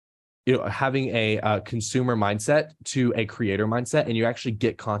having a consumer mindset to a creator mindset, and you actually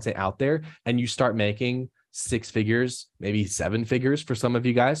get content out there and you start making 6 figures, maybe 7 figures for some of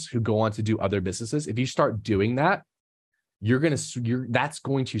you guys who go on to do other businesses. If you start doing that, that's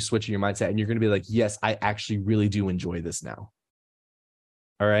going to switch in your mindset, and you're going to be like, yes, I actually really do enjoy this now.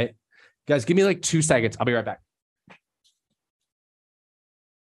 All right, guys, give me like 2 seconds. I'll be right back.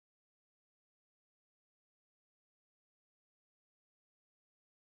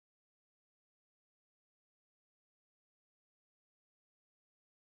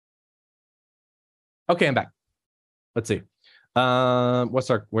 Okay, I'm back. Let's see.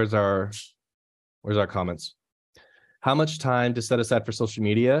 Where's our comments? How much time to set aside for social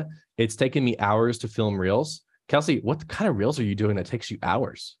media? It's taken me hours to film reels. Kelsey, what kind of reels are you doing that takes you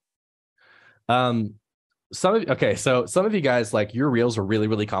hours? Some of you guys, like, your reels are really,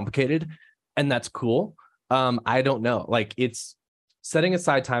 really complicated, and that's cool. I don't know. Like, it's setting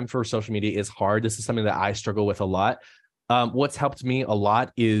aside time for social media is hard. This is something that I struggle with a lot. What's helped me a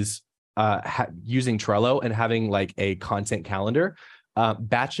lot is using Trello and having like a content calendar.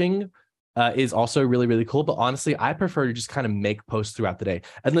 Batching is also really, really cool. But honestly, I prefer to just kind of make posts throughout the day.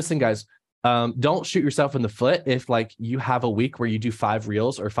 And listen, guys, don't shoot yourself in the foot if like you have a week where you do 5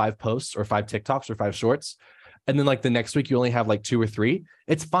 reels or 5 posts or 5 TikToks or 5 shorts, and then like the next week you only have like 2 or 3.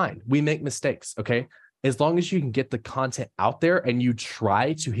 It's fine. We make mistakes. Okay. As long as you can get the content out there and you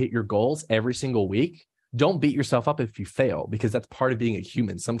try to hit your goals every single week, don't beat yourself up if you fail, because that's part of being a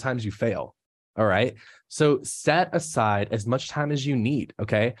human. Sometimes you fail. All right. So set aside as much time as you need.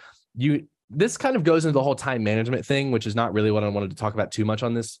 Okay. This kind of goes into the whole time management thing, which is not really what I wanted to talk about too much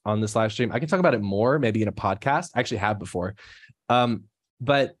on this live stream. I can talk about it more, maybe in a podcast. I actually have before.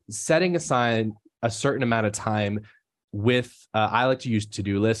 But setting aside a certain amount of time with, I like to use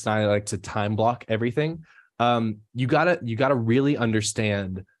to-do lists, and I like to time block everything. You gotta really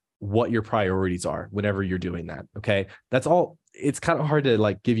understand what your priorities are whenever you're doing that. Okay. That's all. It's kind of hard to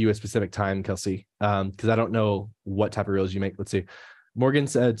like give you a specific time, Kelsey, because I don't know what type of reels you make. Let's see. Morgan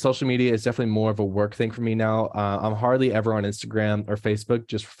said, social media is definitely more of a work thing for me now. I'm hardly ever on Instagram or Facebook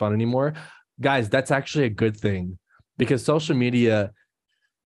just for fun anymore. Guys, that's actually a good thing, because social media,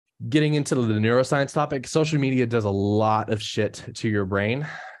 getting into the neuroscience topic, social media does a lot of shit to your brain,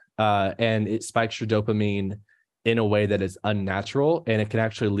 and it spikes your dopamine in a way that is unnatural, and it can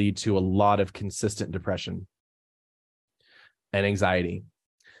actually lead to a lot of consistent depression and anxiety.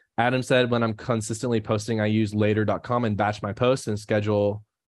 Adam said, when I'm consistently posting, I use later.com and batch my posts and schedule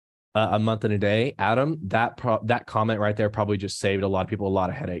a month and a day. Adam, that comment right there probably just saved a lot of people a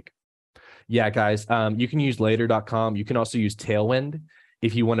lot of headache. Yeah, guys, you can use later.com. You can also use Tailwind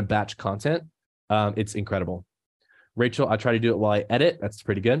if you want to batch content. It's incredible. Rachel, I try to do it while I edit. That's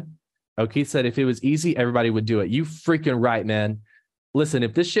pretty good. O'Keith said, if it was easy, everybody would do it. You freaking right, man. Listen,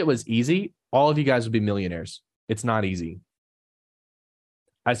 if this shit was easy, all of you guys would be millionaires. It's not easy.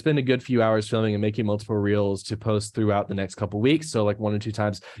 I spend a good few hours filming and making multiple reels to post throughout the next couple of weeks. So like 1 or 2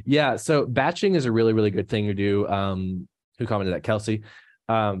 times. Yeah. So batching is a really, really good thing to do. Who commented that? Kelsey.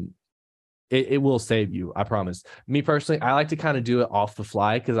 It will save you. I promise. Me personally, I like to kind of do it off the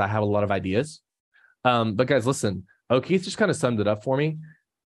fly because I have a lot of ideas. But guys, listen, O'Keith just kind of summed it up for me.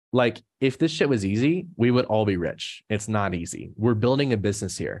 Like, if this shit was easy, we would all be rich. It's not easy. We're building a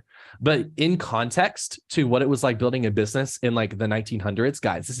business here. But in context to what it was like building a business in like the 1900s,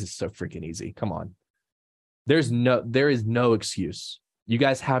 guys, this is so freaking easy. Come on. There is no excuse. You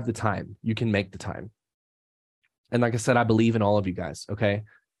guys have the time. You can make the time. And like I said, I believe in all of you guys. Okay.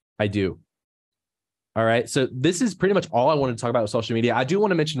 I do. All right. So this is pretty much all I wanted to talk about with social media. I do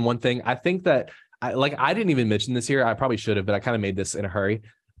want to mention one thing. I think that I didn't even mention this here. I probably should have, but I kind of made this in a hurry.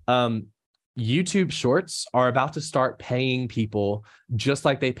 YouTube Shorts are about to start paying people just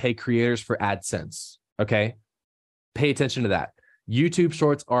like they pay creators for AdSense. Okay. Pay attention to that. YouTube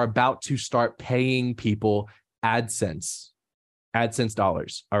Shorts are about to start paying people AdSense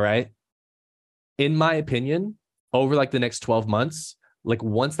dollars. All right. In my opinion, over like the next 12 months, like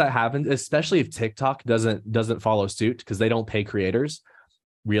once that happens, especially if TikTok doesn't follow suit, because they don't pay creators,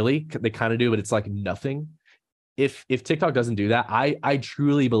 really. They kind of do, but it's like nothing. If TikTok doesn't do that, I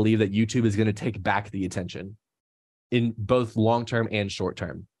truly believe that YouTube is going to take back the attention in both long-term and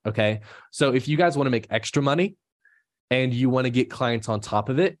short-term. Okay. So if you guys want to make extra money and you want to get clients on top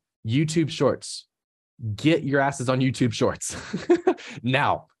of it, YouTube Shorts, get your asses on YouTube Shorts.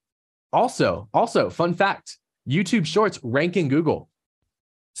 Now, also, fun fact, YouTube Shorts rank in Google.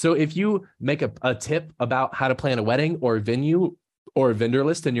 So if you make a tip about how to plan a wedding or a venue or a vendor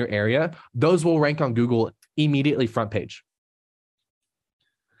list in your area, those will rank on Google immediately, front page.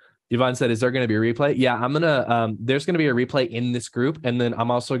 Yvonne said, is there going to be a replay? Yeah, there's going to be a replay in this group. And then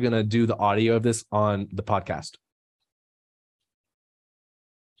I'm also going to do the audio of this on the podcast.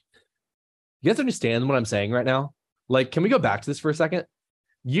 You guys understand what I'm saying right now? Like, can we go back to this for a second?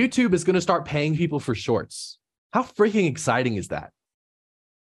 YouTube is going to start paying people for shorts. How freaking exciting is that?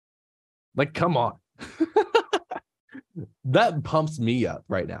 Like, come on. That pumps me up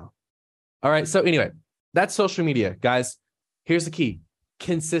right now. All right. So anyway, that's social media, guys. Here's the key.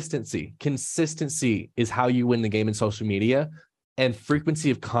 Consistency. Consistency is how you win the game in social media, and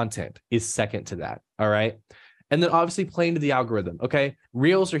frequency of content is second to that. All right. And then obviously playing to the algorithm. Okay.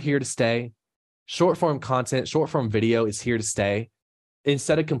 Reels are here to stay. Short form content, short form video is here to stay.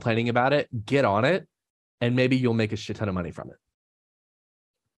 Instead of complaining about it, get on it, and maybe you'll make a shit ton of money from it.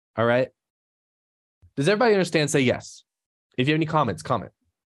 All right. Does everybody understand? Say yes. If you have any comments, comment.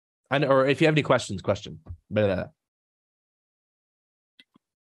 Or if you have any questions, question. Blah.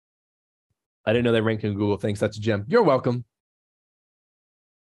 I didn't know they ranked in Google. Thanks. That's Jim. You're welcome.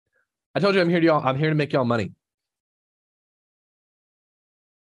 I told you I'm here to make y'all money.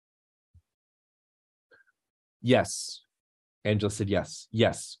 Yes. Angela said yes.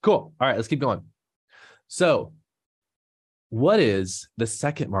 Yes. Cool. All right, let's keep going. So, what is the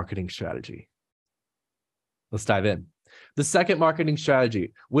second marketing strategy? Let's dive in. The second marketing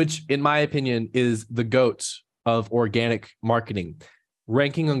strategy, which in my opinion is the GOAT of organic marketing,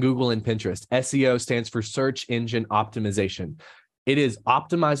 ranking on Google and Pinterest. SEO stands for search engine optimization. It is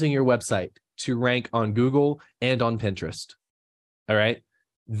optimizing your website to rank on Google and on Pinterest. All right.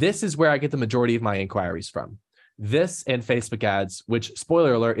 This is where I get the majority of my inquiries from. This and Facebook ads, which,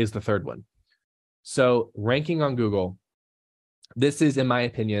 spoiler alert, is the third one. So ranking on Google, this is, in my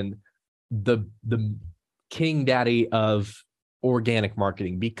opinion, the king daddy of organic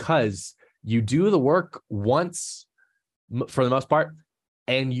marketing, because you do the work once for the most part,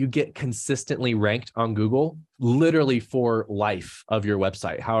 and you get consistently ranked on Google literally for life of your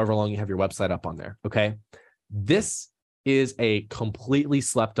website, however long you have your website up on there. Okay. This is a completely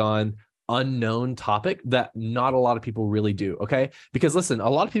slept on, unknown topic that not a lot of people really do. Okay. Because listen, a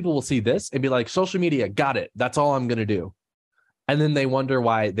lot of people will see this and be like, social media, got it. That's all I'm going to do. And then they wonder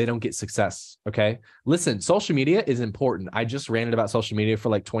why they don't get success. Okay. Listen, social media is important. I just ranted about social media for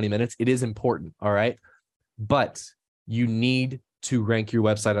like 20 minutes. It is important. All right. But you need to rank your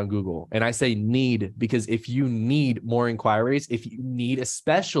website on Google. And I say need because if you need more inquiries, if you need,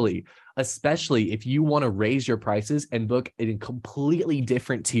 especially if you want to raise your prices and book a completely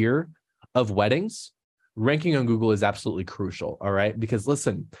different tier of weddings, ranking on Google is absolutely crucial. All right. Because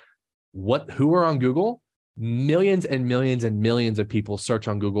listen, who are on Google? Millions and millions and millions of people search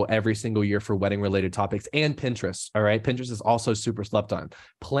on Google every single year for wedding related topics, and Pinterest. All right. Pinterest is also super slept on.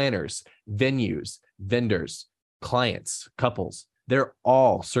 Planners, venues, vendors, clients, couples, they're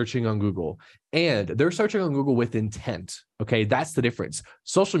all searching on Google, and they're searching on Google with intent. Okay. That's the difference.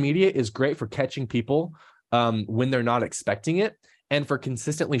 Social media is great for catching people when they're not expecting it, and for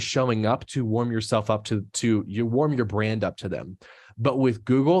consistently showing up to warm yourself up to you warm your brand up to them. But with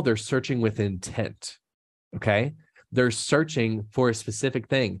Google, they're searching with intent. Okay. They're searching for a specific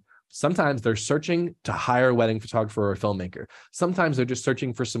thing. Sometimes they're searching to hire a wedding photographer or a filmmaker. Sometimes they're just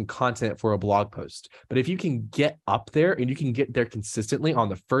searching for some content for a blog post. But if you can get up there and you can get there consistently on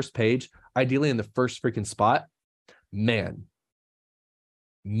the first page, ideally in the first freaking spot, man,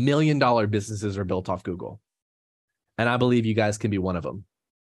 $1 million businesses are built off Google. And I believe you guys can be one of them.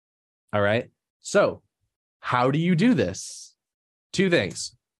 All right. So how do you do this? Two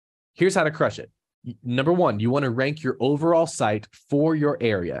things. Here's how to crush it. Number one, you want to rank your overall site for your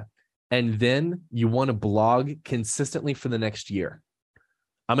area, and then you want to blog consistently for the next year.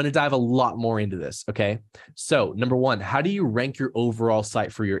 I'm going to dive a lot more into this. Okay. So number one, how do you rank your overall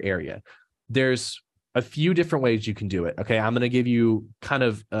site for your area? There's a few different ways you can do it. Okay. I'm going to give you kind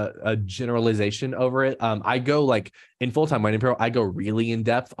of a generalization over it. I go like in Full-Time Wedding Pro, I go really in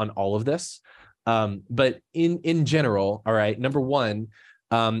depth on all of this. But in general, all right, number one,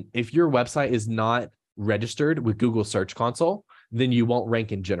 if your website is not registered with Google Search Console, then you won't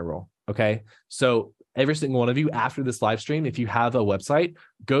rank in general. Okay. So every single one of you after this live stream, if you have a website,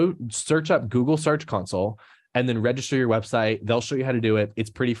 go search up Google Search Console and then register your website. They'll show you how to do it. It's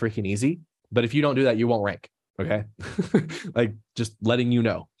pretty freaking easy. But if you don't do that, you won't rank. Okay. Like just letting you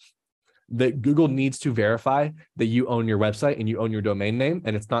know that Google needs to verify that you own your website and you own your domain name,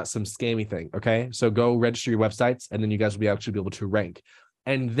 and it's not some scammy thing. Okay. So go register your websites, and then you guys will actually be able to rank.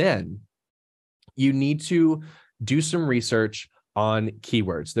 And then you need to do some research on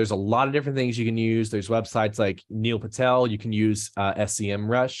keywords. There's a lot of different things you can use. There's websites like Neil Patel. You can use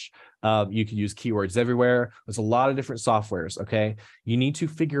SEMrush. You can use Keywords Everywhere. There's a lot of different softwares. Okay. You need to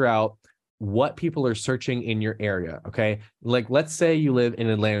figure out what people are searching in your area. Okay. Like, let's say you live in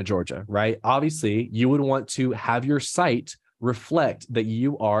Atlanta, Georgia, right? Obviously, you would want to have your site reflect that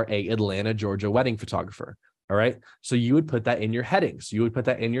you are a Atlanta, Georgia wedding photographer. All right. So you would put that in your headings. You would put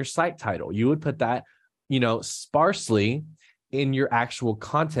that in your site title. You would put that, sparsely in your actual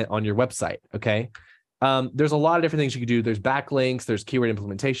content on your website. Okay. There's a lot of different things you can do. There's backlinks, there's keyword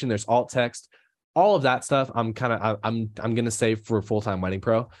implementation, there's alt text, all of that stuff. I'm going to save for Full-Time Wedding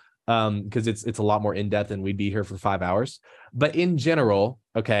Pro. Because it's a lot more in-depth and we'd be here for 5 hours. But in general,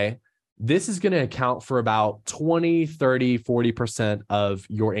 okay, This is going to account for about 20, 30, 40% of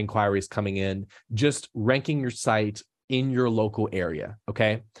your inquiries coming in, just ranking your site in your local area.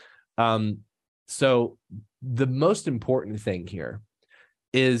 Okay. So the most important thing here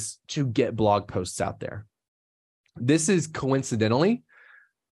is to get blog posts out there. This is coincidentally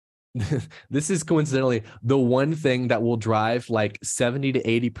the one thing that will drive like 70 to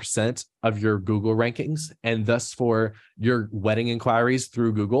 80% of your Google rankings, and thus for your wedding inquiries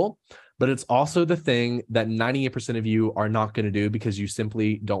through Google. But it's also the thing that 98% of you are not going to do because you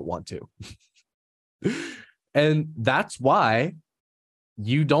simply don't want to. And that's why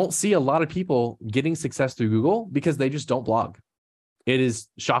you don't see a lot of people getting success through Google, because they just don't blog. It is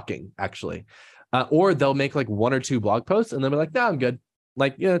shocking, actually. Or they'll make like 1 or 2 blog posts and they'll be like, no, I'm good.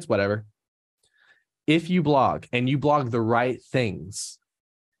 Like, yeah, it's whatever. If you blog and you blog the right things,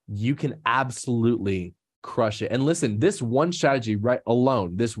 you can absolutely crush it. And listen, this one strategy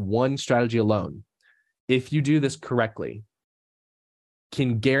alone, if you do this correctly,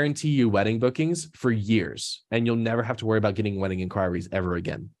 can guarantee you wedding bookings for years, and you'll never have to worry about getting wedding inquiries ever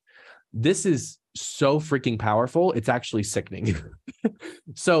again. This is so freaking powerful. It's actually sickening.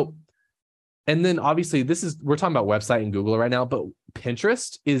 So, and then obviously we're talking about website and Google right now, but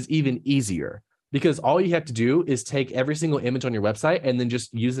Pinterest is even easier, because all you have to do is take every single image on your website and then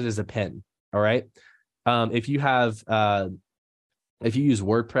just use it as a pin. All right. If you use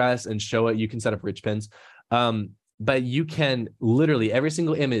WordPress and show it, you can set up rich pins. But you can literally every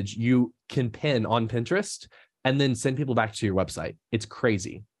single image you can pin on Pinterest and then send people back to your website. It's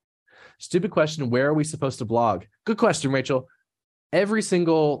crazy. Stupid question. Where are we supposed to blog? Good question, Rachel. Every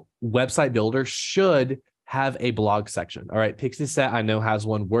single website builder should have a blog section. All right. Pixieset, I know, has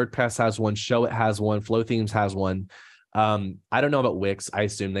one. WordPress has one. Showit has one. Flow Themes has one. I don't know about Wix. I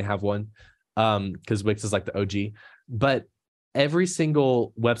assume they have one, because Wix is like the OG. But every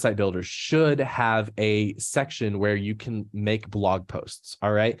single website builder should have a section where you can make blog posts.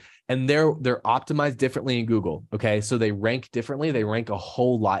 All right. And they're optimized differently in Google. Okay. So they rank differently. They rank a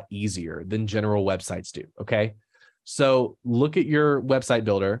whole lot easier than general websites do. Okay. So look at your website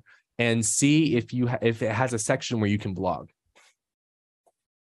builder and see if it has a section where you can blog.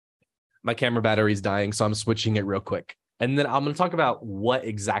 My camera battery is dying, so I'm switching it real quick. And then I'm going to talk about what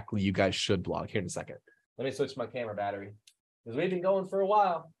exactly you guys should blog here in a second. Let me switch my camera battery, because we've been going for a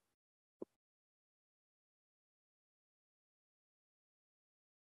while.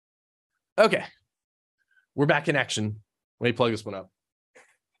 Okay. We're back in action. Let me plug this one up.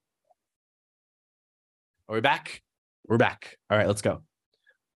 Are we back? We're back. All right, let's go.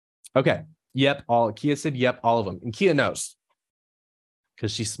 Okay. Yep. Kia said, yep, all of them. And Kia knows,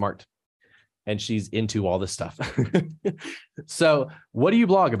 because she's smart and she's into all this stuff. So what do you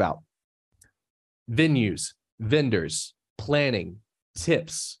blog about? Venues, vendors, planning,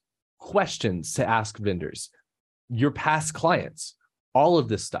 tips, questions to ask vendors, your past clients, all of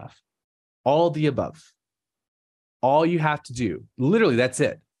this stuff, all the above. All you have to do, literally, that's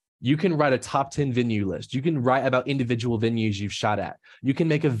it. You can write a top 10 venue list. You can write about individual venues you've shot at. You can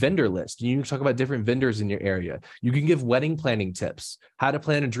make a vendor list. You can talk about different vendors in your area. You can give wedding planning tips, how to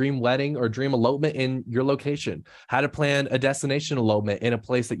plan a dream wedding or dream elopement in your location, how to plan a destination elopement in a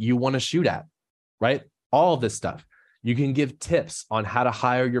place that you want to shoot at, right? All of this stuff. You can give tips on how to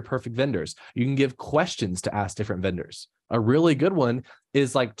hire your perfect vendors. You can give questions to ask different vendors. A really good one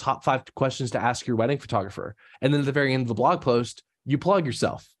is like top 5 questions to ask your wedding photographer. And then at the very end of the blog post, you plug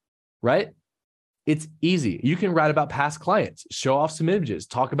yourself. Right? It's easy. You can write about past clients, show off some images,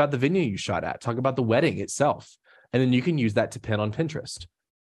 talk about the venue you shot at, talk about the wedding itself. And then you can use that to pin on Pinterest.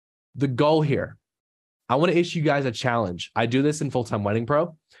 The goal here, I want to issue you guys a challenge. I do this in Full-Time Wedding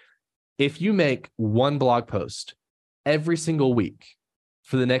Pro. If you make one blog post every single week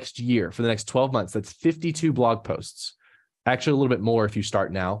for the next year, for the next 12 months, that's 52 blog posts. Actually, a little bit more if you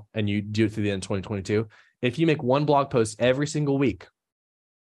start now and you do it through the end of 2022. If you make one blog post every single week,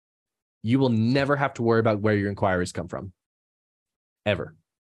 you will never have to worry about where your inquiries come from, ever.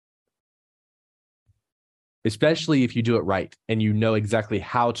 Especially if you do it right and you know exactly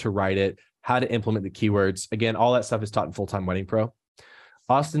how to write it, how to implement the keywords. Again, all that stuff is taught in Full-Time Wedding Pro.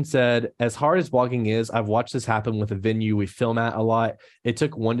 Austin said, as hard as blogging is, I've watched this happen with a venue we film at a lot. It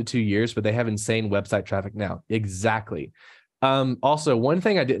took 1 to 2 years, but they have insane website traffic now. Exactly. Also, one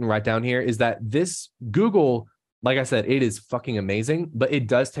thing I didn't write down here is that this Google, like I said, it is fucking amazing, but it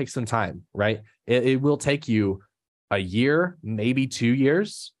does take some time, right? It will take you a year, maybe 2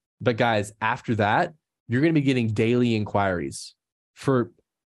 years. But guys, after that, you're going to be getting daily inquiries for,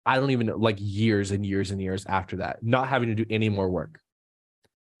 I don't even know, like years and years and years after that, not having to do any more work.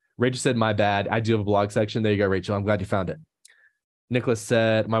 Rachel said, my bad. I do have a blog section. There you go, Rachel. I'm glad you found it. Nicholas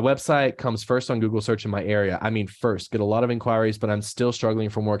said, my website comes first on Google search in my area. I mean, first, get a lot of inquiries, but I'm still struggling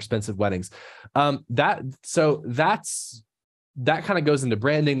for more expensive weddings. That kind of goes into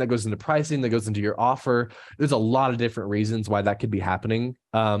branding, that goes into pricing, that goes into your offer. There's a lot of different reasons why that could be happening.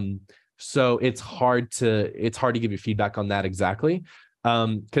 So it's hard to give you feedback on that exactly.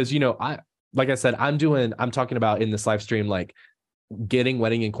 Because, like I said, I'm talking about in this live stream, like getting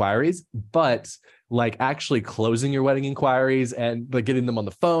wedding inquiries, but like actually closing your wedding inquiries and like getting them on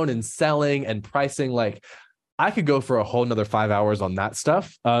the phone and selling and pricing, like I could go for a whole nother 5 hours on that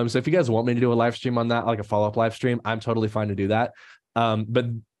stuff. So if you guys want me to do a live stream on that, like a follow-up live stream, I'm totally fine to do that. But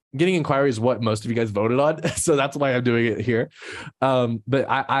getting inquiries is what most of you guys voted on. So that's why I'm doing it here. But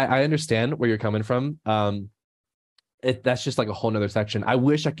I understand where you're coming from. That's just like a whole nother section. I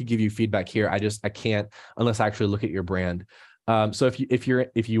wish I could give you feedback here. I can't unless I actually look at your brand. So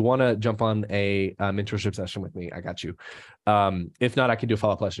if you want to jump on a mentorship session with me, I got you. If not, I can do a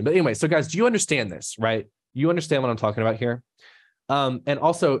follow-up question. But anyway, so guys, do you understand this, right? You understand what I'm talking about here? And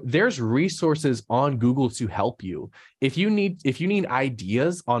also there's resources on Google to help you. If you need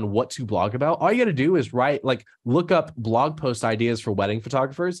ideas on what to blog about, all you got to do is look up blog post ideas for wedding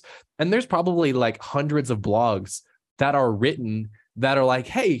photographers. And there's probably like hundreds of blogs that are written that are like,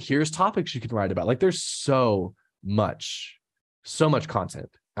 hey, here's topics you can write about. Like there's so much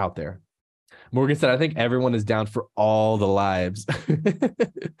content out there. Morgan said, I think everyone is down for all the lives.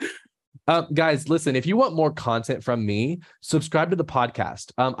 Guys, listen, if you want more content from me, subscribe to the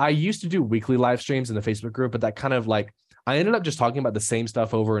podcast. I used to do weekly live streams in the Facebook group, but that kind of like, I ended up just talking about the same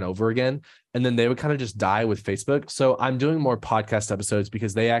stuff over and over again. And then they would kind of just die with Facebook. So I'm doing more podcast episodes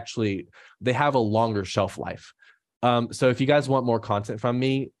because they have a longer shelf life. So if you guys want more content from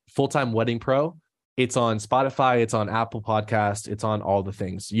me, Full-Time Wedding Pro, it's on Spotify, it's on Apple Podcast, it's on all the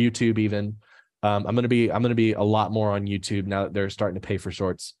things, YouTube even. I'm gonna be a lot more on YouTube now that they're starting to pay for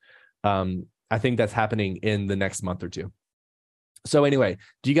shorts. I think that's happening in the next month or two. So anyway,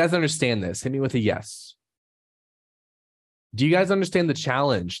 do you guys understand this? Hit me with a yes. Do you guys understand the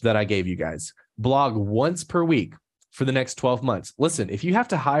challenge that I gave you guys? Blog once per week for the next 12 months. Listen, if you have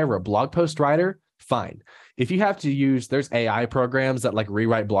to hire a blog post writer, fine. If you have to there's AI programs that like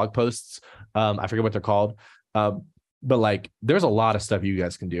rewrite blog posts. I forget what they're called. But like, there's a lot of stuff you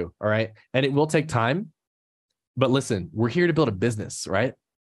guys can do. All right. And it will take time, but listen, we're here to build a business, right?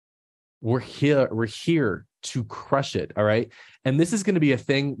 We're here to crush it. All right. And this is going to be a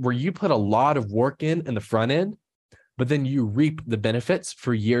thing where you put a lot of work in the front end, but then you reap the benefits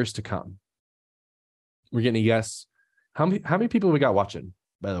for years to come. We're getting a yes. How many people we got watching,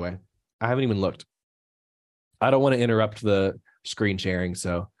 by the way? I haven't even looked. I don't want to interrupt the screen sharing.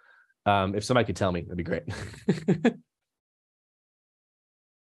 So if somebody could tell me, that'd be great.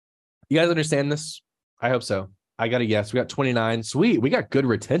 You guys understand this? I hope so. I got a yes. We got 29. Sweet. We got good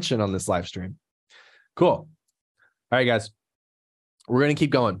retention on this live stream. Cool. All right, guys. We're going to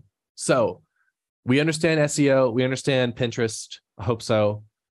keep going. So we understand SEO. We understand Pinterest. I hope so.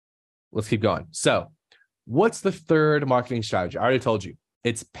 Let's keep going. So what's the third marketing strategy? I already told you.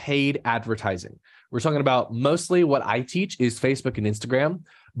 It's paid advertising. We're talking about mostly what I teach is Facebook and Instagram,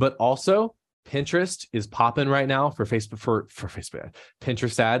 but also Pinterest is popping right now for Facebook, for Facebook.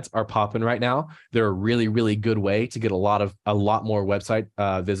 Pinterest ads are popping right now. They're a really, really good way to get a lot more website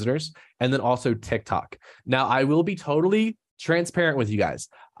visitors. And then also TikTok. Now, I will be totally transparent with you guys.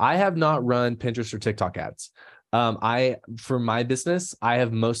 I have not run Pinterest or TikTok ads. For my business, I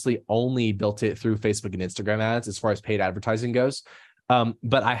have mostly only built it through Facebook and Instagram ads as far as paid advertising goes.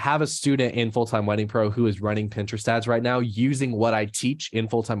 But I have a student in Full-Time Wedding Pro who is running Pinterest ads right now using what I teach in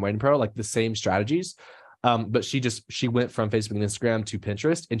Full-Time Wedding Pro, like the same strategies. But she went from Facebook and Instagram to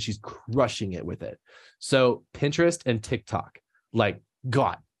Pinterest and she's crushing it with it. So Pinterest and TikTok, like,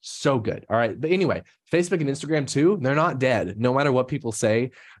 God, so good. All right. But anyway, Facebook and Instagram too, they're not dead. No matter what people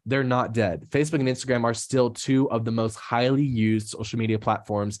say, they're not dead. Facebook and Instagram are still two of the most highly used social media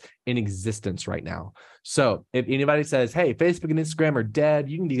platforms in existence right now. So if anybody says, hey, Facebook and Instagram are dead,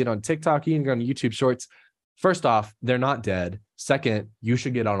 you can get on TikTok, you can go on YouTube Shorts. First off, they're not dead. Second, you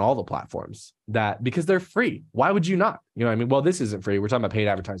should get on all the platforms because they're free. Why would you not? You know what I mean? Well, this isn't free. We're talking about paid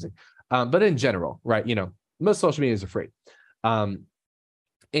advertising. But in general, right? Most social medias are free.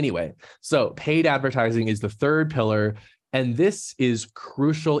 Anyway, so paid advertising is the third pillar. And this is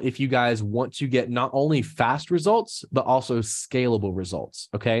crucial if you guys want to get not only fast results, but also scalable results.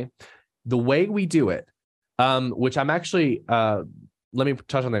 Okay. The way we do it, which I'm actually, let me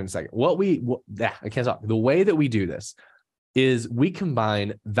touch on that in a second. I can't talk. The way that we do this is we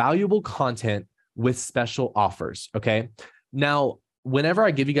combine valuable content with special offers. Okay. Now, whenever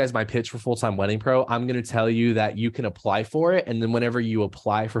I give you guys my pitch for Full-Time Wedding Pro, I'm going to tell you that you can apply for it. And then whenever you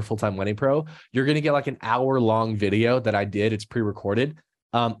apply for Full-Time Wedding Pro, you're going to get like an hour-long video that I did. It's pre-recorded.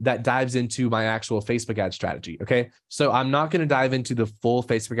 That dives into my actual Facebook ad strategy. Okay. So I'm not going to dive into the full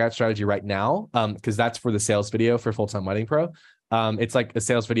Facebook ad strategy right now, because that's for the sales video for Full-Time Wedding Pro. It's like a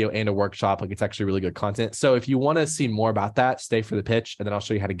sales video and a workshop. Like, it's actually really good content. So if you want to see more about that, stay for the pitch and then I'll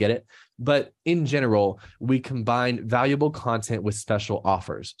show you how to get it. But in general, we combine valuable content with special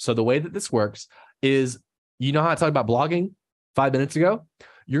offers. So the way that this works is, you know how I talked about blogging 5 minutes ago?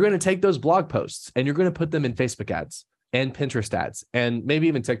 You're going to take those blog posts and you're going to put them in Facebook ads and Pinterest ads and maybe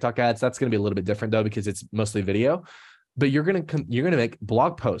even TikTok ads. That's going to be a little bit different though, because it's mostly video. But you're going to make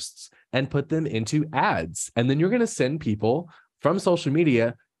blog posts and put them into ads. And then you're going to send people from social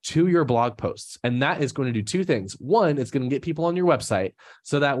media to your blog posts. And that is going to do two things. One, it's going to get people on your website.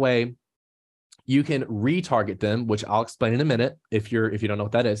 So that way you can retarget them, which I'll explain in a minute. If you don't know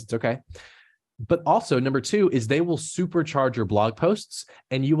what that is, it's okay. But also, number two is they will supercharge your blog posts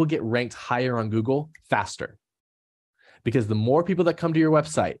and you will get ranked higher on Google faster. Because the more people that come to your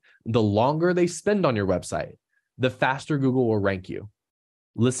website, the longer they spend on your website, the faster Google will rank you.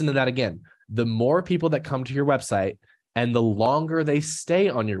 Listen to that again. The more people that come to your website and the longer they stay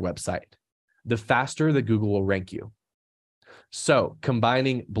on your website, the faster the Google will rank you. So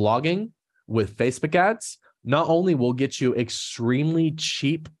combining blogging with Facebook ads not only will get you extremely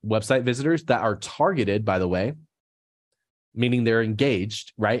cheap website visitors that are targeted, by the way, meaning they're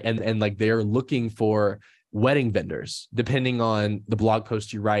engaged, right? And like they're looking for wedding vendors, depending on the blog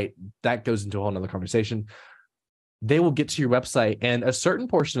post you write, that goes into a whole nother conversation. They will get to your website and a certain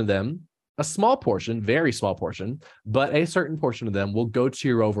portion of them, a small portion, very small portion, but a certain portion of them will go to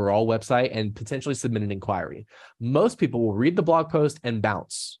your overall website and potentially submit an inquiry. Most people will read the blog post and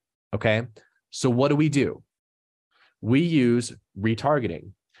bounce. Okay. So what do? We use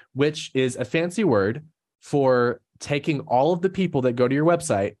retargeting, which is a fancy word for taking all of the people that go to your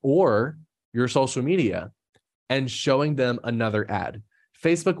website or your social media and showing them another ad.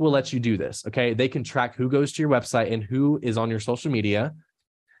 Facebook will let you do this. Okay. They can track who goes to your website and who is on your social media,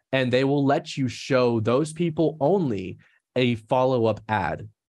 and they will let you show those people only a follow-up ad.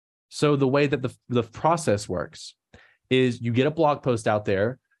 So the way that the process works is you get a blog post out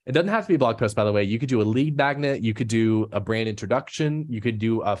there. It doesn't have to be a blog post, by the way. You could do a lead magnet. You could do a brand introduction. You could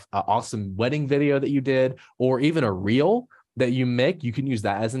do a awesome wedding video that you did, or even a reel that you make. You can use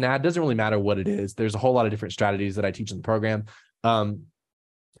that as an ad. Doesn't really matter what it is. There's a whole lot of different strategies that I teach in the program, and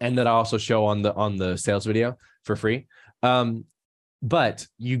that I also show on the sales video for free. But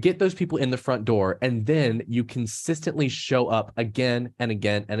you get those people in the front door, and then you consistently show up again and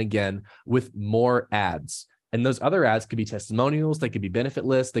again and again with more ads. And those other ads could be testimonials, they could be benefit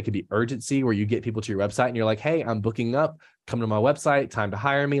lists, they could be urgency, where you get people to your website and you're like, hey, I'm booking up, come to my website, time to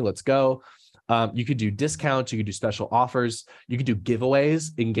hire me, let's go. You could do discounts, you could do special offers, you could do giveaways.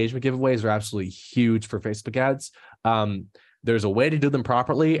 Engagement giveaways are absolutely huge for Facebook ads. There's a way to do them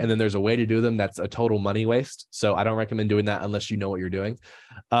properly, and then there's a way to do them that's a total money waste. So I don't recommend doing that unless you know what you're doing.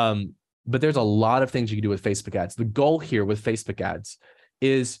 But there's a lot of things you can do with Facebook ads. The goal here with Facebook ads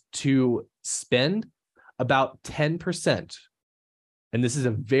is to spend about 10%, and this is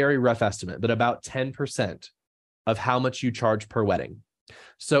a very rough estimate, but about 10% of how much you charge per wedding.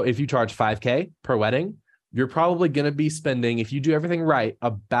 So if you charge $5,000 per wedding, you're probably going to be spending, if you do everything right,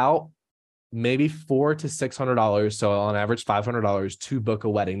 about maybe $400 to $600. So on average, $500 to book a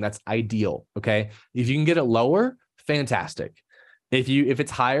wedding. That's ideal. Okay. If you can get it lower, fantastic. If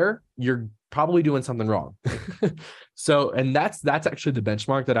it's higher, you're probably doing something wrong. So, and that's actually the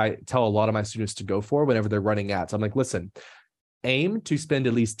benchmark that I tell a lot of my students to go for whenever they're running ads. I'm like, listen, aim to spend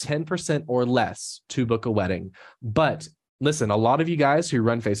at least 10% or less to book a wedding. But listen, a lot of you guys who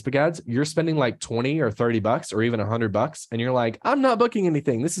run Facebook ads, you're spending like 20 or 30 bucks or even $100. And you're like, I'm not booking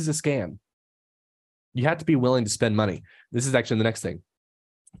anything. This is a scam. You have to be willing to spend money. This is actually the next thing.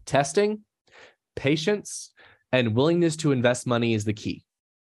 Testing, patience, and willingness to invest money is the key.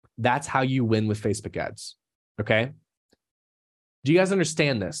 That's how you win with Facebook ads. Okay. Do you guys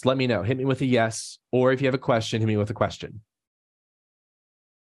understand this? Let me know. Hit me with a yes. Or if you have a question, hit me with a question.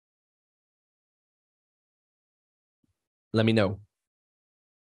 Let me know.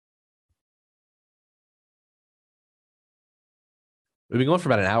 We've been going for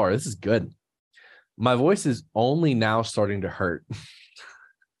about an hour. This is good. My voice is only now starting to hurt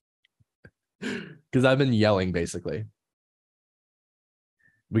because I've been yelling basically.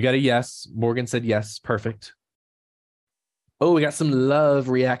 We got a yes. Morgan said yes. Perfect. Oh, we got some love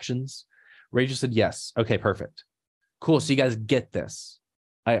reactions. Rachel said yes. Okay, perfect. Cool. So you guys get this.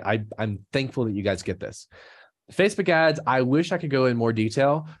 I'm thankful that you guys get this. Facebook ads, I wish I could go in more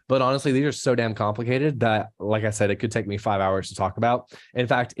detail, but honestly, these are so damn complicated that, like I said, it could take me 5 hours to talk about. In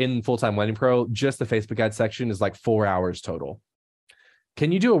fact, in Full-Time Wedding Pro, just the Facebook ad section is like 4 hours total.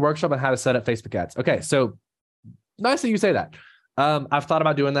 Can you do a workshop on how to set up Facebook ads? Okay, so nice that you say that. I've thought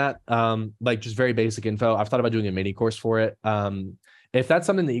about doing that, like just very basic info. I've thought about doing a mini course for it. If that's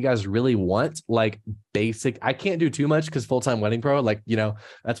something that you guys really want, like basic, I can't do too much because Full-Time Wedding Pro, like,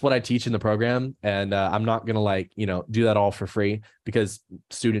 that's what I teach in the program. And I'm not going to do that all for free because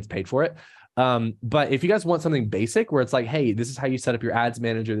students paid for it. But if you guys want something basic where it's like, hey, this is how you set up your ads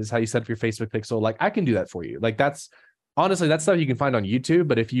manager, this is how you set up your Facebook pixel, like I can do that for you. Like honestly, that's stuff you can find on YouTube.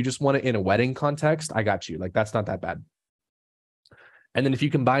 But if you just want it in a wedding context, I got you. Like that's not that bad. And then if you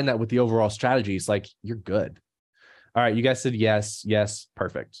combine that with the overall strategies, like you're good. All right. You guys said yes. Yes.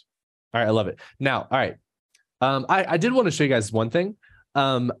 Perfect. All right. I love it. Now, all right. I did want to show you guys one thing.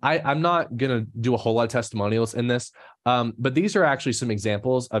 I'm not going to do a whole lot of testimonials in this, but these are actually some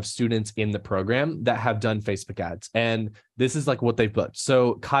examples of students in the program that have done Facebook ads. And this is like what they've booked.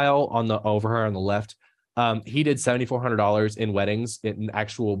 So Kyle over here on the left, he did $7,400 in weddings in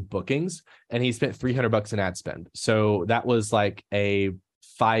actual bookings, and he spent $300 in ad spend. So that was like a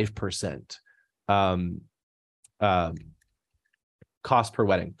 5% cost per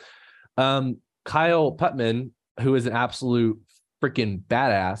wedding. Kyle Putman, who is an absolute freaking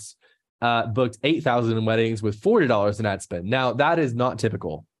badass, booked 8,000 in weddings with $40 in ad spend. Now that is not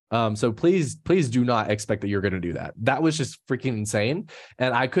typical. So please do not expect that you're going to do that. That was just freaking insane.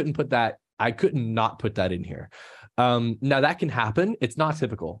 And I could not put that in here. Now that can happen. It's not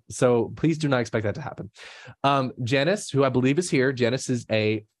typical. So please do not expect that to happen. Janice, who I believe is here. Janice is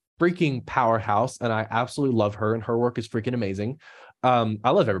a freaking powerhouse and I absolutely love her and her work is freaking amazing. I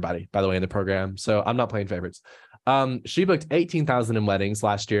love everybody, by the way, in the program. So I'm not playing favorites. She booked 18,000 in weddings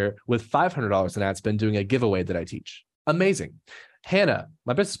last year with $500 in ad spend doing a giveaway that I teach. Amazing. Hannah,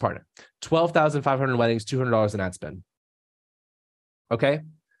 my business partner, 12,500 weddings, $200 in ad spend. Okay.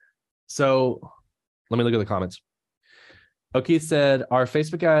 So let me look at the comments. Okay, said, are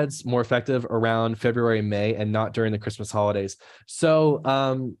Facebook ads more effective around February, May, and not during the Christmas holidays?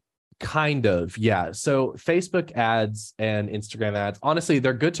 So, kind of, yeah. So Facebook ads and Instagram ads, honestly,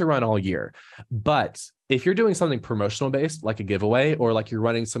 they're good to run all year. But if you're doing something promotional based, like a giveaway, or like you're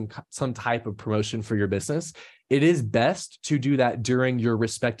running some type of promotion for your business, it is best to do that during your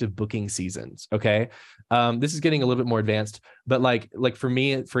respective booking seasons. Okay. This is getting a little bit more advanced, but like for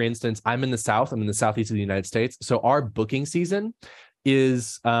me, for instance, I'm in the South, I'm in the Southeast of the United States. So our booking season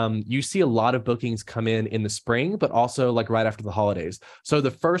is you see a lot of bookings come in the spring, but also like right after the holidays. So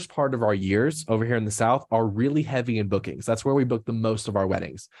the first part of our years over here in the South are really heavy in bookings. That's where we book the most of our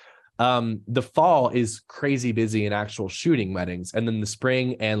weddings. The fall is crazy busy in actual shooting weddings. And then the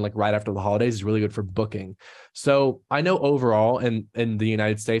spring and like right after the holidays is really good for booking. So I know overall in the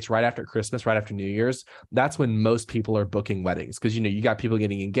United States, right after Christmas, right after New Year's, that's when most people are booking weddings. Cause you got people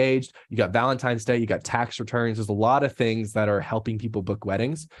getting engaged, you got Valentine's Day, you got tax returns. There's a lot of things that are helping people book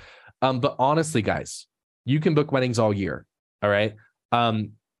weddings. But honestly, guys, you can book weddings all year. All right.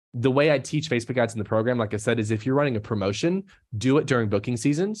 The way I teach Facebook ads in the program, like I said, is if you're running a promotion, do it during booking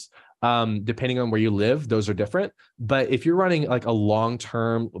seasons. Depending on where you live, those are different. But if you're running like a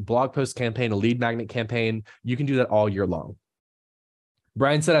long-term blog post campaign, a lead magnet campaign, you can do that all year long.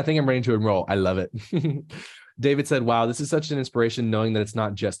 Brian said, I think I'm ready to enroll. I love it. David said, wow, this is such an inspiration knowing that it's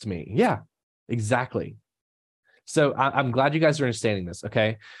not just me. Yeah, exactly. So I'm glad you guys are understanding this.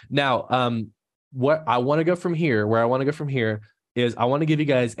 Okay. Now, where I want to go from here is I want to give you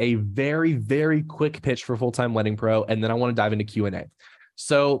guys a very, very quick pitch for Full-Time Wedding Pro, and then I want to dive into Q&A.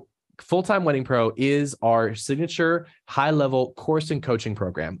 So Full-Time Wedding Pro is our signature high-level course and coaching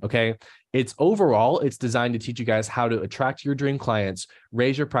program, okay? It's designed to teach you guys how to attract your dream clients,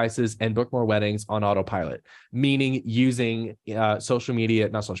 raise your prices, and book more weddings on autopilot, meaning using using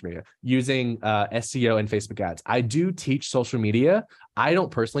SEO and Facebook ads. I do teach social media. I don't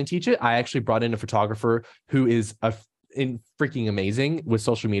personally teach it. I actually brought in a photographer who is freaking amazing with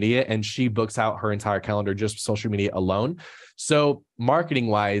social media, and she books out her entire calendar just social media alone. So marketing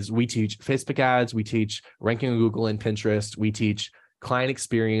wise, we teach Facebook ads, we teach ranking on Google and Pinterest, we teach client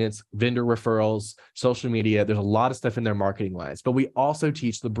experience, vendor referrals, social media. There's a lot of stuff in there marketing wise, but we also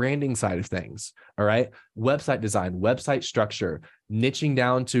teach the branding side of things. All right. Website design, website structure, niching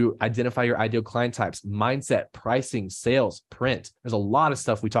down to identify your ideal client types, mindset, pricing, sales, print. There's a lot of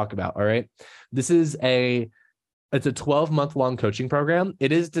stuff we talk about. All right. This is a It's a 12-month long coaching program.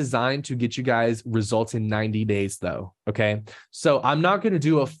 It is designed to get you guys results in 90 days though. Okay. So I'm not going to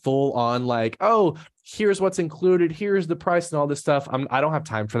do a full on like, oh, here's what's included. Here's the price and all this stuff. I don't have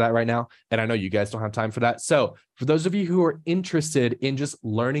time for that right now. And I know you guys don't have time for that. So for those of you who are interested in just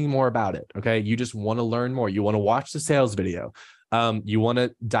learning more about it, okay, you just want to learn more. You want to watch the sales video. You want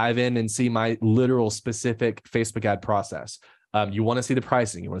to dive in and see my literal specific Facebook ad process. You want to see the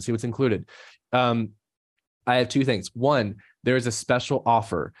pricing. You want to see what's included. I have two things. One, there's a special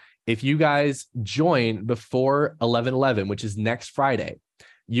offer. If you guys join before 11/11, which is next Friday,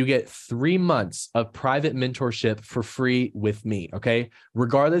 you get 3 months of private mentorship for free with me. Okay.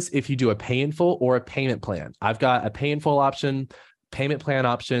 Regardless if you do a pay in full or a payment plan, I've got a pay in full option, payment plan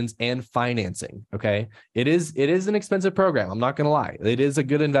options, and financing. Okay. It is an expensive program. I'm not going to lie. It is a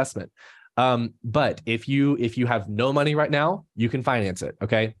good investment. But if you have no money right now, you can finance it.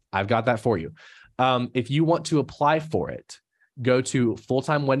 Okay. I've got that for you. If you want to apply for it, go to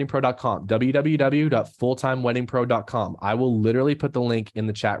fulltimeweddingpro.com, www.fulltimeweddingpro.com. I will literally put the link in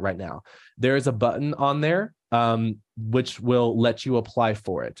the chat right now. There is a button on there, which will let you apply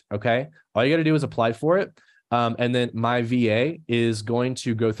for it. Okay. All you got to do is apply for it. And then my VA is going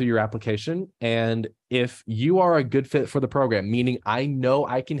to go through your application. And if you are a good fit for the program, meaning I know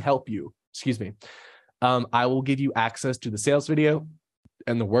I can help you, I will give you access to the sales video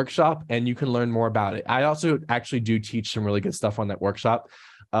and the workshop, and you can learn more about it. I also actually do teach some really good stuff on that workshop.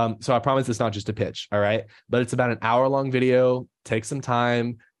 So I promise it's not just a pitch. All right. But it's about an hour-long video. Take some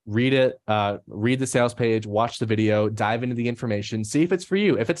time, read it, read the sales page, watch the video, dive into the information, see if it's for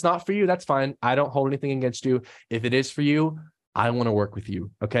you. If it's not for you, that's fine. I don't hold anything against you. If it is for you, I want to work with you.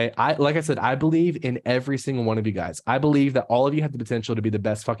 Okay. Like I said, I believe in every single one of you guys. I believe that all of you have the potential to be the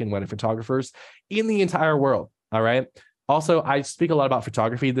best fucking wedding photographers in the entire world. All right. Also, I speak a lot about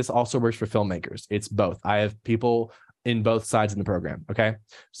photography. This also works for filmmakers. It's both. I have people in both sides in the program. Okay.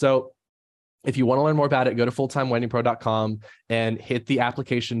 So if you want to learn more about it, go to fulltimeweddingpro.com and hit the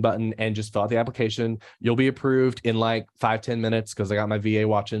application button and just fill out the application. You'll be approved in like 5-10 minutes because I got my VA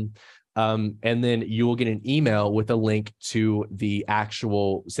watching. And then you will get an email with a link to the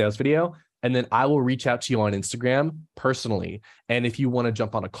actual sales video. And then I will reach out to you on Instagram personally. And if you want to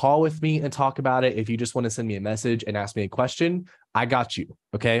jump on a call with me and talk about it, if you just want to send me a message and ask me a question, I got you.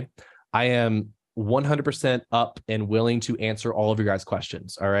 Okay. I am 100% up and willing to answer all of your guys'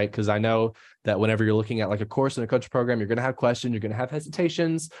 questions. All right. Because I know that whenever you're looking at like a course and a coach program, you're going to have questions, you're going to have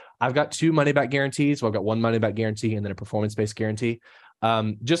hesitations. I've got 2 money back guarantees. So I've got 1 money back guarantee and then a performance-based guarantee.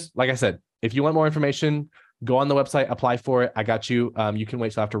 Just like I said, if you want more information, go on the website, apply for it. I got you. You can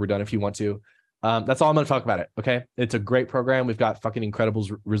wait till after we're done if you want to. That's all I'm going to talk about it. Okay. It's a great program. We've got fucking incredible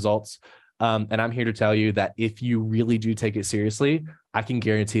results. And I'm here to tell you that if you really do take it seriously, I can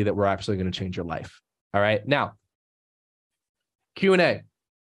guarantee that we're actually going to change your life. All right. Now, Q&A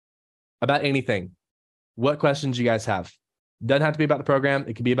about anything. What questions you guys have? Doesn't have to be about the program.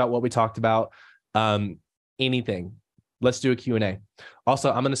 It could be about what we talked about. Anything. Let's do a Q&A.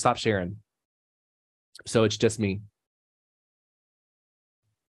 Also, I'm going to stop sharing. So it's just me.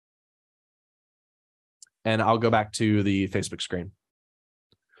 And I'll go back to the Facebook screen.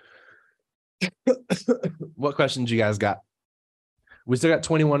 What questions you guys got? We still got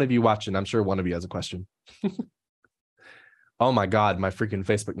 21 of you watching. I'm sure one of you has a question. Oh my God, my freaking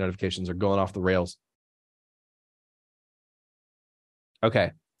Facebook notifications are going off the rails.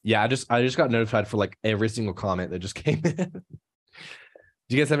 Okay. Yeah, I just got notified for like every single comment that just came in.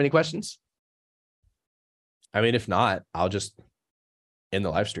 Do you guys have any questions? I mean, if not, I'll just end the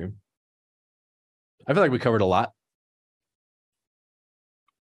live stream. I feel like we covered a lot.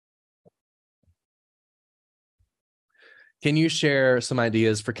 Can you share some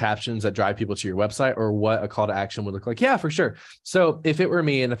ideas for captions that drive people to your website or what a call to action would look like? Yeah, for sure. So if it were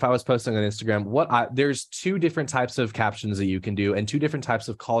me and if I was posting on Instagram, there's 2 different types of captions that you can do and 2 different types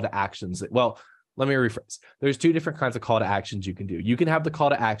of call to actions. Well, let me rephrase. There's 2 different kinds of call to actions you can do. You can have the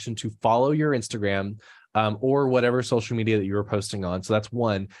call to action to follow your Instagram or whatever social media that you were posting on. So that's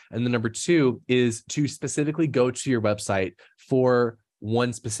one. And then number 2 is to specifically go to your website for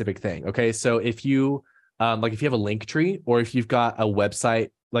one specific thing. Okay. So if you, like if you have a link tree or if you've got a website,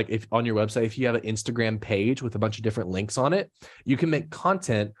 like if on your website, if you have an Instagram page with a bunch of different links on it, you can make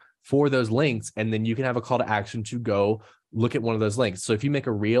content for those links. And then you can have a call to action to go look at one of those links. So if you make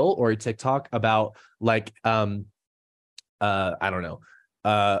a reel or a TikTok about like, I don't know,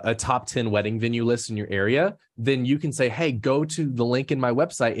 a top 10 wedding venue list in your area, then you can say, hey, go to the link in my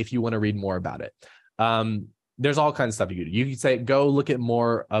website if you want to read more about it. There's all kinds of stuff you can do. You can say, go look at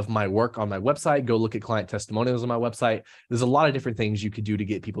more of my work on my website, go look at client testimonials on my website. There's a lot of different things you could do to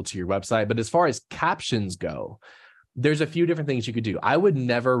get people to your website. But as far as captions go, there's a few different things you could do. I would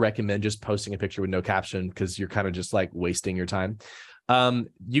never recommend just posting a picture with no caption because you're kind of just like wasting your time.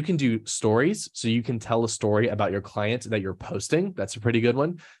 You can do stories. So you can tell a story about your client that you're posting. That's a pretty good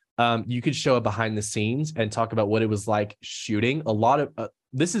one. You could show a behind the scenes and talk about what it was like shooting. A lot of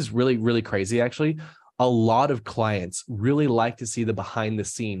this is really, really crazy, actually. A lot of clients really like to see the behind the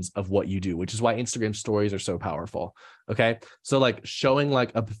scenes of what you do, which is why Instagram stories are so powerful. Okay. So like showing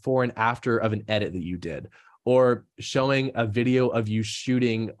like a before and after of an edit that you did, or showing a video of you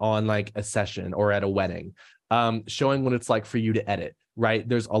shooting on like a session or at a wedding, showing what it's like for you to edit, right?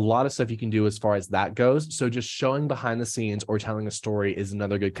 There's a lot of stuff you can do as far as that goes. So just showing behind the scenes or telling a story is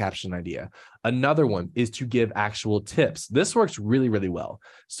another good caption idea. Another one is to give actual tips. This works really, really well.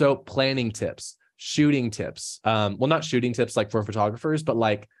 So planning tips, shooting tips, well, not shooting tips like for photographers, but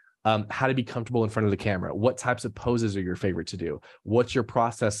like how to be comfortable in front of the camera. What types of poses are your favorite to do? What's your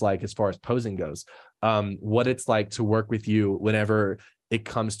process like as far as posing goes? What it's like to work with you whenever it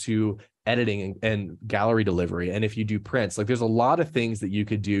comes to editing and gallery delivery. And if you do prints, like there's a lot of things that you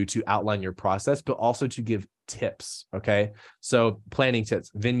could do to outline your process, but also to give tips. Okay. So planning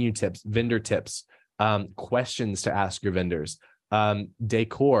tips, venue tips, vendor tips, questions to ask your vendors,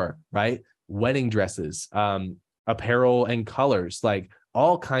 decor, right? Wedding dresses, apparel and colors, like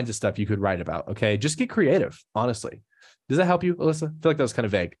all kinds of stuff you could write about. Okay. Just get creative, honestly. Does that help you, Alyssa? I feel like that was kind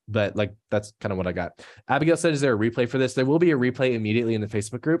of vague, but like that's kind of what I got. Abigail said, is there a replay for this? There will be a replay immediately in the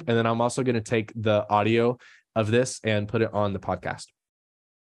Facebook group. And then I'm also going to take the audio of this and put it on the podcast.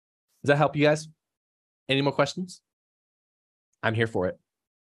 Does that help you guys? Any more questions? I'm here for it.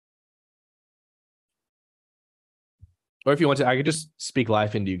 Or if you want to, I could just speak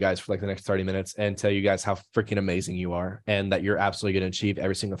life into you guys for like the next 30 minutes and tell you guys how freaking amazing you are and that you're absolutely going to achieve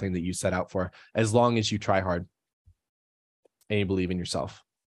every single thing that you set out for, as long as you try hard and you believe in yourself.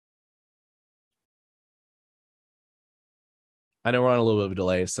 I know we're on a little bit of a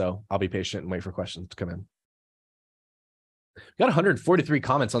delay, so I'll be patient and wait for questions to come in. We got 143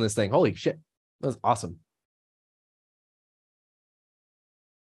 comments on this thing. Holy shit. That was awesome.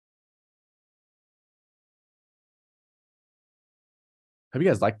 Hope you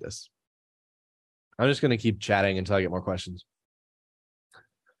guys like this. I'm just going to keep chatting until I get more questions.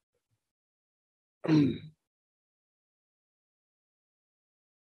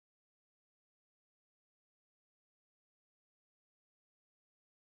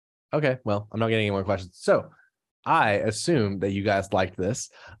 Okay, well, I'm not getting any more questions. So I assume that you guys liked this.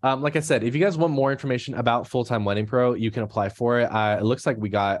 Like I said, if you guys want more information about Full-Time Wedding Pro, you can apply for it. It looks like we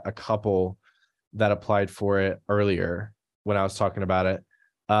got a couple that applied for it earlier when I was talking about it.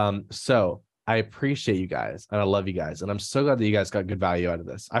 So I appreciate you guys and I love you guys. And I'm so glad that you guys got good value out of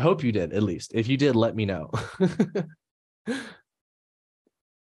this. I hope you did, at least. If you did, let me know.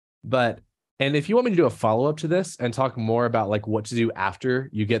 And if you want me to do a follow-up to this and talk more about like what to do after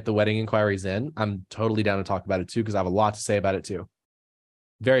you get the wedding inquiries in, I'm totally down to talk about it too, because I have a lot to say about it too.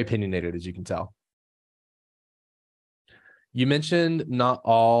 Very opinionated, as you can tell. You mentioned not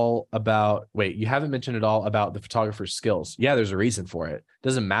all about, wait, you haven't mentioned at all about the photographer's skills. Yeah, there's a reason for it.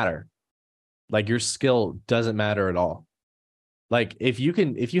 Doesn't matter. Like your skill doesn't matter at all. Like if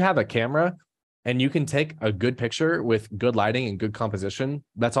you have a camera and you can take a good picture with good lighting and good composition,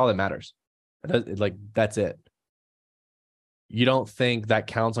 that's all that matters. Like that's it. You don't think that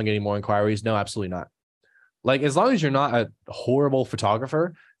counts on getting more inquiries? No, absolutely not. Like as long as you're not a horrible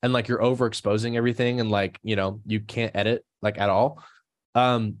photographer and like you're overexposing everything and like, you know, you can't edit like at all.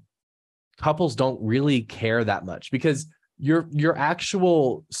 Couples don't really care that much because your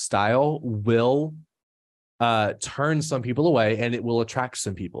actual style will turn some people away and it will attract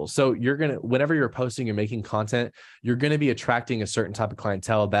some people. So whenever you're posting, you're making content, you're going to be attracting a certain type of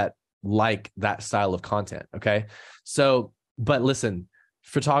clientele that like that style of content. Okay. So, but listen,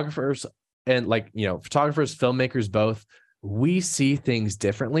 photographers and photographers, filmmakers, both, we see things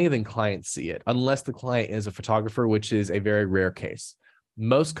differently than clients see it, unless the client is a photographer, which is a very rare case.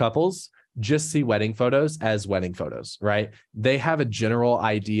 Most couples just see wedding photos as wedding photos, right? They have a general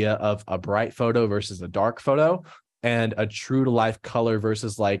idea of a bright photo versus a dark photo and a true to life color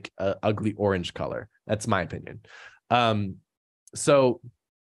versus like a ugly orange color. That's my opinion.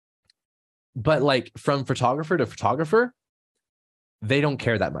 But like from photographer to photographer, they don't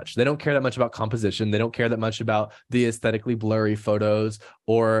care that much. They don't care that much about composition. They don't care that much about the aesthetically blurry photos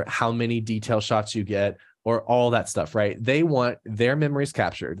or how many detail shots you get or all that stuff, right? They want their memories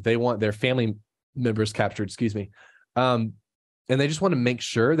captured. They want their family members captured, excuse me. And they just want to make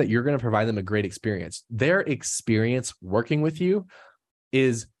sure that you're going to provide them a great experience. Their experience working with you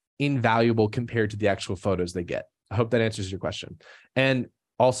is invaluable compared to the actual photos they get. I hope that answers your question. And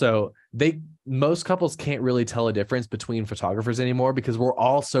Also, most couples can't really tell a difference between photographers anymore because we're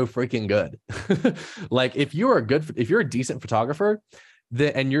all so freaking good. Like if you're a decent photographer,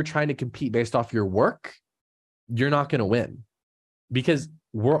 and you're trying to compete based off your work, you're not going to win because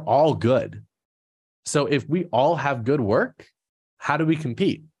we're all good. So if we all have good work, how do we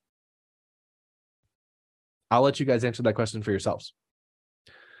compete? I'll let you guys answer that question for yourselves.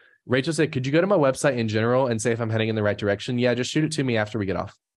 Rachel said, could you go to my website in general and say if I'm heading in the right direction? Yeah, just shoot it to me after we get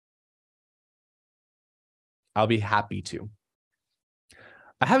off. I'll be happy to.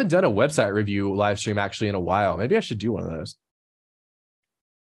 I haven't done a website review live stream actually in a while. Maybe I should do one of those.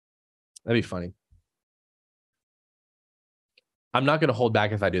 That'd be funny. I'm not going to hold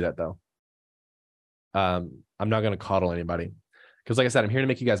back if I do that though. I'm not going to coddle anybody because like I said, I'm here to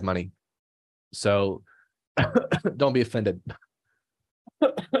make you guys money. So don't be offended.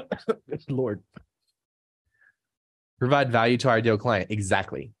 Lord. Provide value to our ideal client.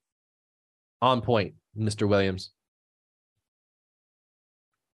 Exactly. On point, Mr. Williams.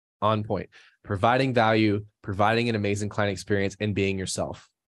 On point. Providing value, providing an amazing client experience, and being yourself.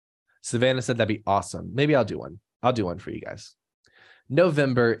 Savannah said that'd be awesome. Maybe I'll do one. I'll do one for you guys.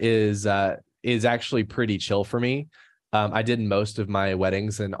 November is actually pretty chill for me. I did most of my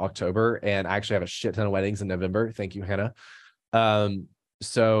weddings in October, and I actually have a shit ton of weddings in November. Thank you, Hannah.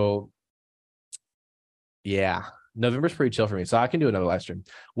 So yeah, November's pretty chill for me. So I can do another live stream.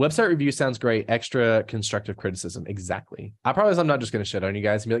 Website review sounds great. Extra constructive criticism. Exactly. I promise I'm not just going to shit on you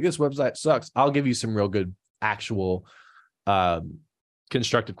guys and be like, this website sucks. I'll give you some real good, actual,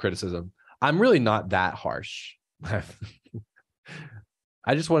 constructive criticism. I'm really not that harsh. I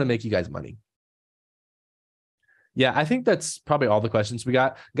just want to make you guys money. Yeah, I think that's probably all the questions we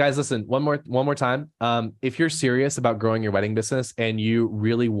got. Guys, listen, one more time. If you're serious about growing your wedding business and you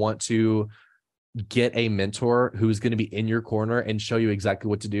really want to get a mentor who's going to be in your corner and show you exactly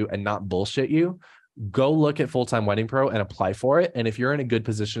what to do and not bullshit you, go look at Full-Time Wedding Pro and apply for it. And if you're in a good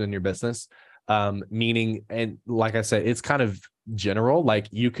position in your business, meaning, and like I said, it's kind of general, like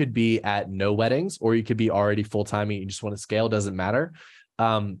you could be at no weddings or you could be already full-time and you just want to scale, doesn't matter.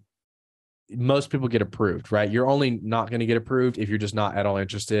 Most people get approved, right? You're only not going to get approved if you're just not at all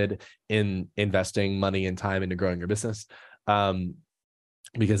interested in investing money and time into growing your business.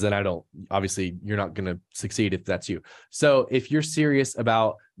 Because then obviously you're not going to succeed if that's you. So if you're serious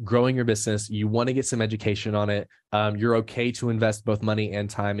about growing your business, you want to get some education on it, you're okay to invest both money and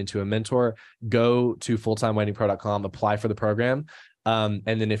time into a mentor, go to fulltimeweddingpro.com, apply for the program. And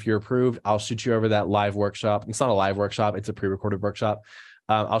then if you're approved, I'll shoot you over that live workshop. It's not a live workshop. It's a pre-recorded workshop.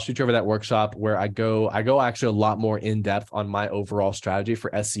 I'll shoot you over that workshop where I go actually a lot more in depth on my overall strategy for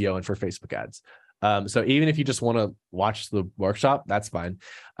SEO and for Facebook ads. So even if you just want to watch the workshop, that's fine.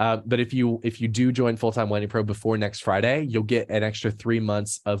 But if you do join Full-Time Wedding Pro before next Friday, you'll get an extra 3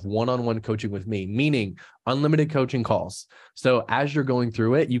 months of one-on-one coaching with me, meaning unlimited coaching calls. So as you're going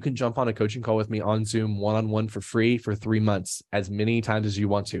through it, you can jump on a coaching call with me on Zoom one-on-one for free for 3 months, as many times as you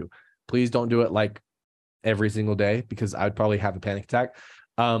want to. Please don't do it like every single day because I'd probably have a panic attack.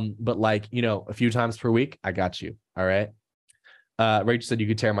 But like, a few times per week, I got you. All right. Rachel said you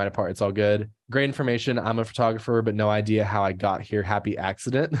could tear mine apart. It's all good. Great information. I'm a photographer, but no idea how I got here. Happy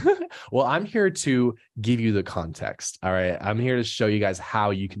accident. Well, I'm here to give you the context. All right. I'm here to show you guys how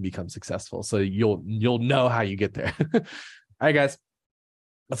you can become successful. So you'll know how you get there. All right, guys.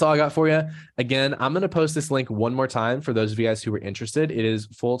 That's all I got for you. Again, I'm going to post this link one more time for those of you guys who are interested. It is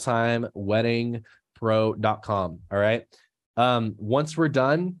fulltimeweddingpro.com. All right. Once we're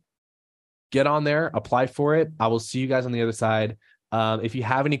done, get on there, apply for it. I will see you guys on the other side. If you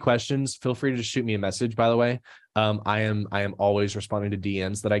have any questions, feel free to just shoot me a message, by the way. I am always responding to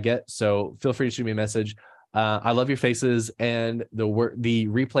DMs that I get. So feel free to shoot me a message. I love your faces, and the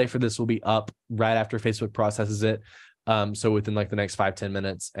replay for this will be up right after Facebook processes it. So within like the next 5-10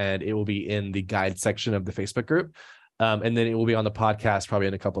 minutes, and it will be in the guide section of the Facebook group. And then it will be on the podcast probably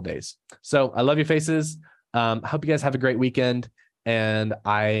in a couple of days. So I love your faces. I hope you guys have a great weekend, and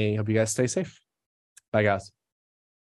I hope you guys stay safe. Bye, guys.